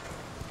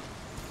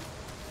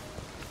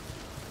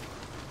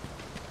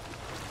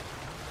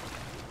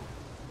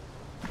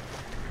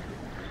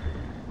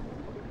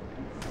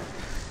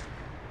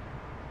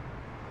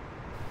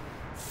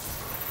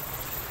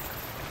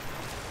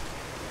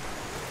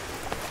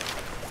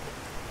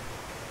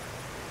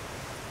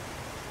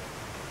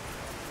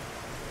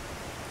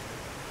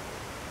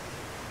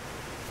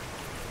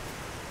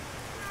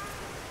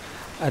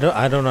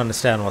 I don't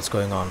understand what's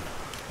going on.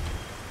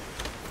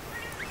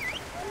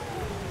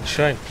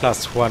 Showing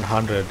plus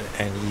 100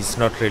 and he's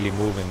not really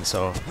moving,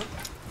 so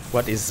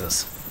what is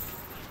this?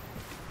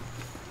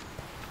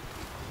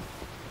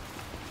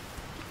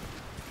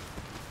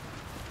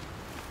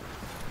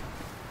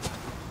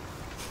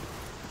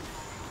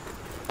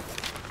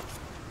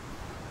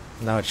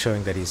 Now it's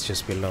showing that he's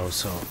just below,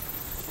 so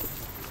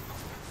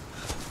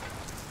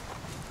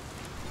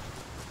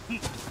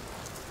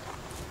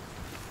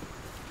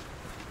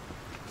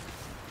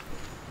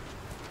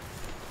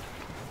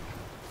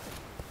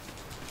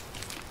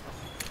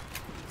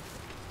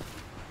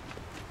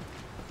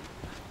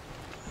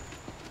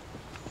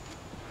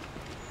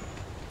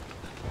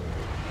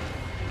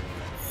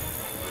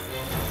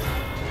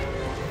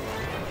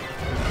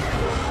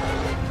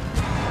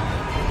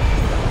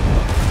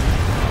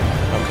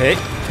okay.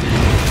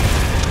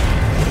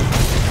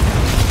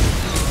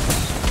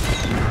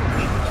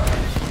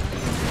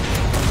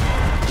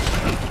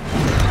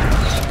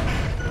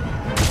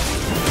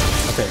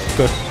 Okay,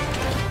 good.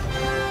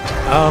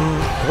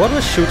 What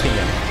was shooting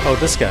him? Oh,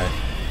 this guy.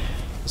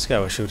 This guy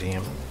was shooting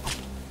him.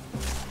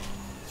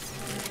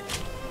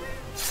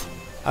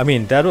 I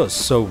mean, that was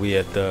so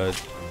weird. The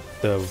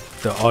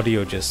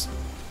audio just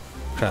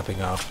crapping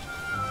out.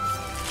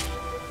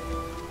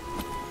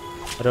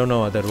 I don't know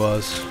what that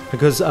was,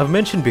 because I've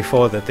mentioned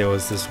before that there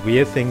was this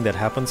weird thing that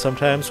happens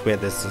sometimes where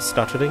there's this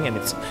stuttering, and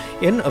it's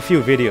in a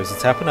few videos.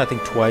 It's happened I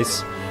think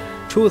twice,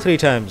 2 or 3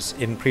 times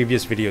in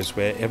previous videos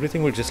where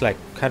everything will just like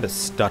kind of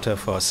stutter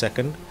for a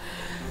second.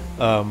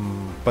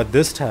 But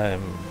this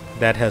time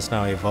that has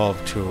now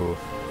evolved to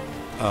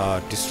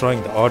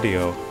destroying the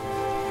audio.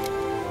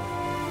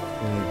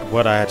 And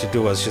what I had to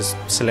do was just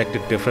select a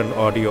different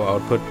audio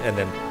output and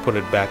then put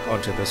it back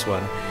onto this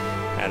one,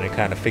 and it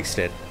kind of fixed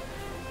it.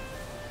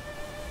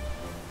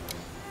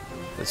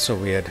 It's so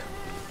weird.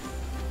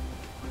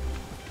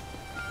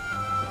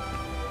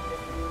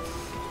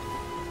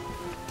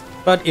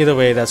 But either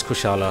way, that's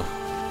Kushala.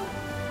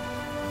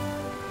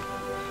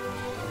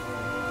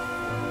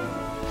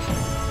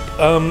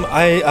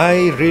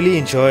 I really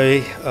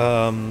enjoy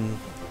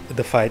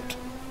the fight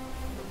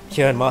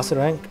here in Master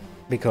Rank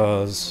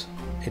because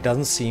it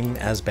doesn't seem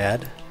as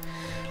bad,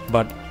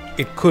 but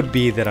it could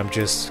be that I'm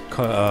just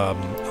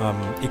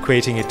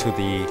equating it to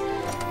the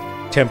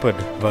tempered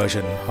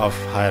version of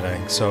higher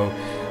rank. So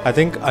I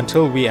think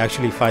until we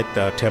actually fight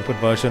the tempered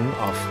version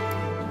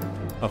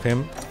of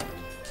him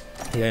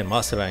here in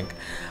Master Rank,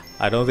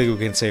 I don't think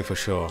we can say for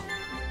sure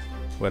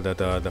whether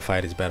the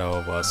fight is better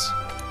or worse.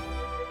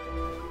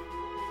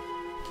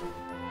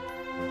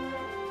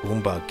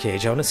 Boombug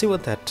cage. I want to see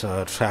what that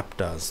trap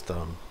does,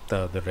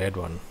 the red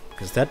one,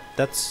 because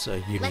that's a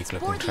unique looking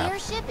trap. Let's board the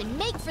airship and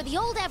make for the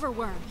old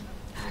Everworm.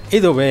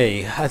 Either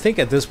way, I think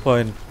at this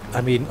point,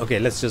 I mean, okay,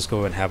 let's just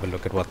go and have a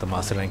look at what the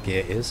Master Rank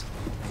gear is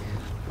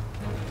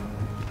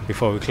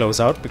before we close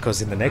out,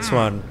 because in the next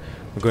one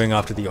we're going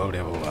after the old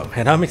Everworm,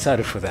 and I'm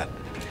excited for that.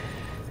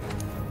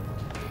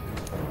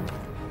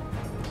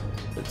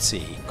 Let's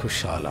see,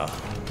 Kushala.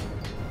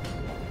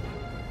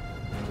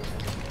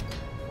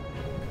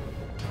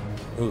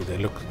 Ooh,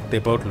 they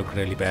both look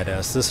really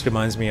badass. This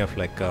reminds me of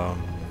like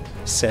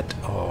Set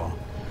or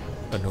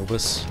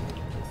Anubis.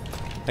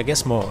 I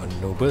guess more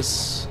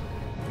Anubis,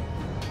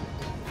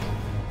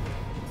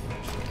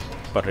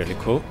 but really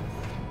cool.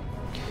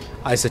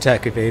 Ice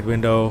attack, evade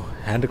window,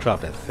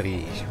 handicraft at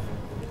 3.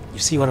 You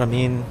see what I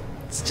mean?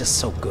 It's just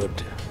so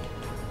good.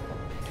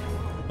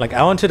 Like,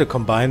 I wanted to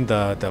combine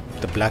the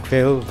Black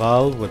Veil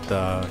Val with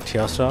the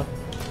Tiastra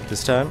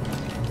this time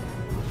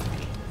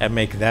and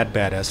make that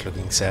badass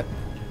looking set,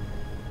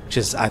 which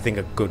is, I think,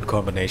 a good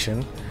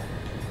combination.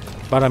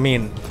 But I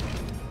mean,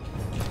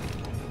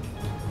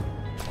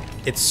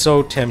 it's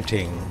so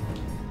tempting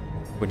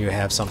when you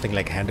have something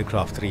like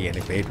Handicraft 3 and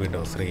Evade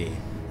Window 3.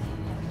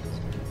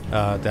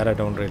 That I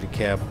don't really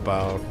care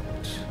about.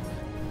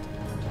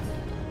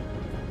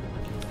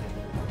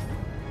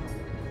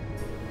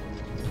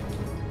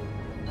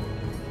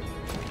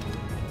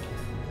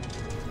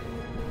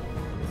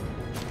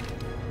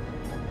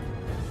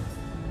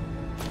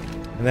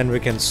 And then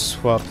we can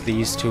swap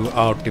these two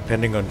out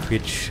depending on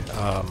which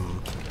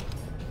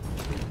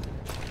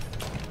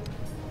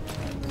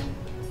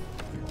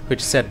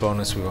set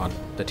bonus we want.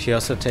 The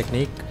Tiosa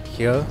technique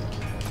here,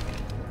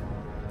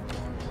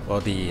 or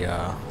the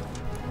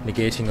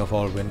negating of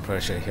all wind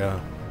pressure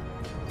here.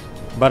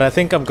 But I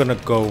think I'm gonna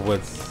go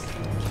with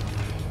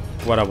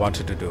what I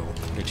wanted to do,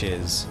 which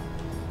is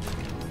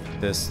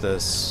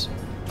this,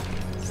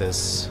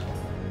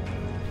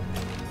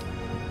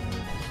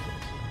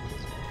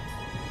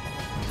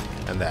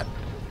 and that.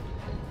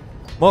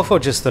 More for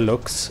just the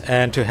looks,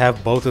 and to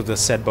have both of the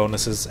set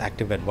bonuses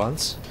active at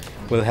once.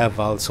 We'll have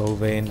Val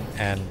Solvane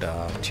and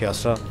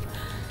Tiosa.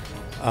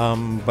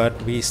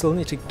 But we still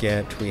need to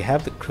get, we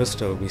have the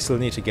crystal, we still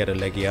need to get a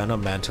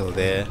Legiana mantle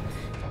there,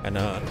 and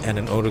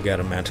an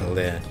Odogara mantle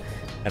there.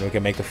 And we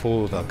can make the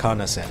full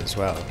Valkana set as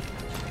well,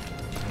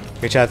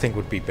 which I think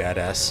would be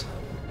badass.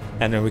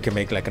 And then we can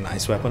make like an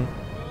ice weapon.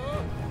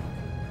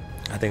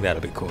 I think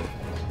that'll be cool,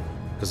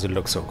 because it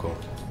looks so cool.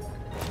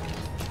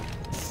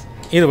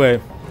 Either way,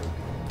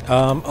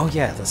 oh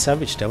yeah, the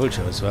Savage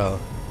Deviljho as well.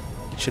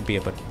 It should be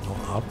a bit more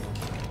up.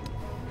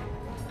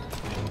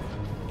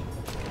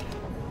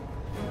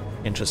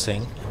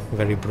 Interesting,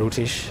 very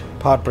brutish.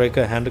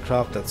 Partbreaker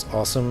Handicraft, that's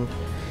awesome.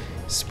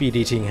 Speed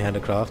Eating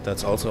Handicraft,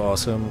 that's also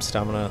awesome.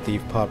 Stamina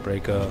Thief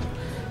Partbreaker.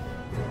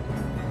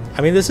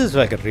 I mean, this is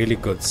like a really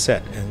good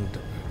set, and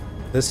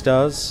this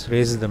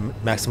raises the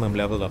maximum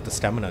level of the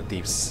Stamina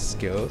Thief's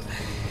skill.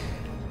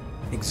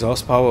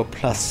 Exhaust power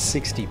plus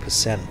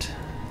 60%.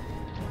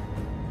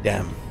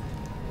 Damn.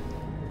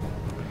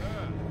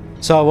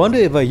 So I wonder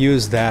if I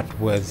use that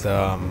with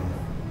the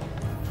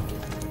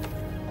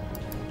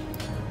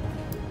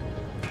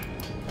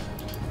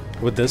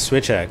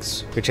Switch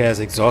Axe, which has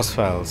exhaust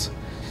files,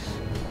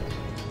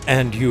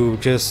 and you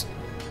just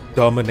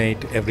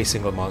dominate every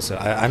single monster.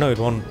 I know it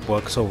won't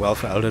work so well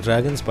for Elder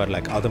Dragons, but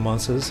like other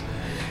monsters,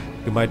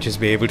 you might just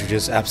be able to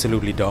just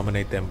absolutely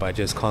dominate them by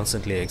just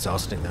constantly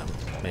exhausting them,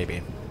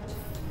 maybe.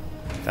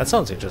 That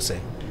sounds interesting.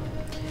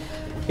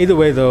 Either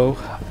way though,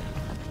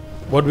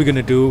 what we're going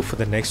to do for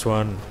the next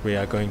one, we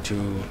are going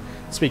to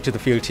speak to the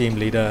field team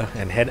leader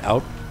and head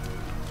out,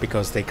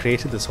 because they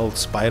created this whole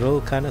spiral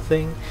kind of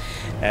thing,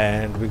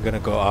 and we're going to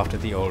go after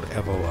the old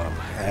Everworm.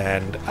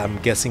 And I'm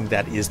guessing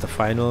that is the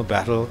final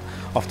battle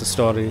of the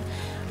story.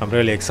 I'm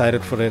really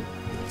excited for it,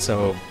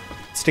 so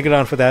stick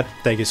around for that.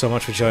 Thank you so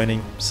much for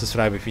joining.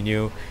 Subscribe if you're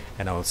new,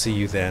 and I will see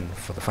you then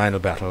for the final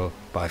battle.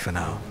 Bye for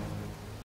now.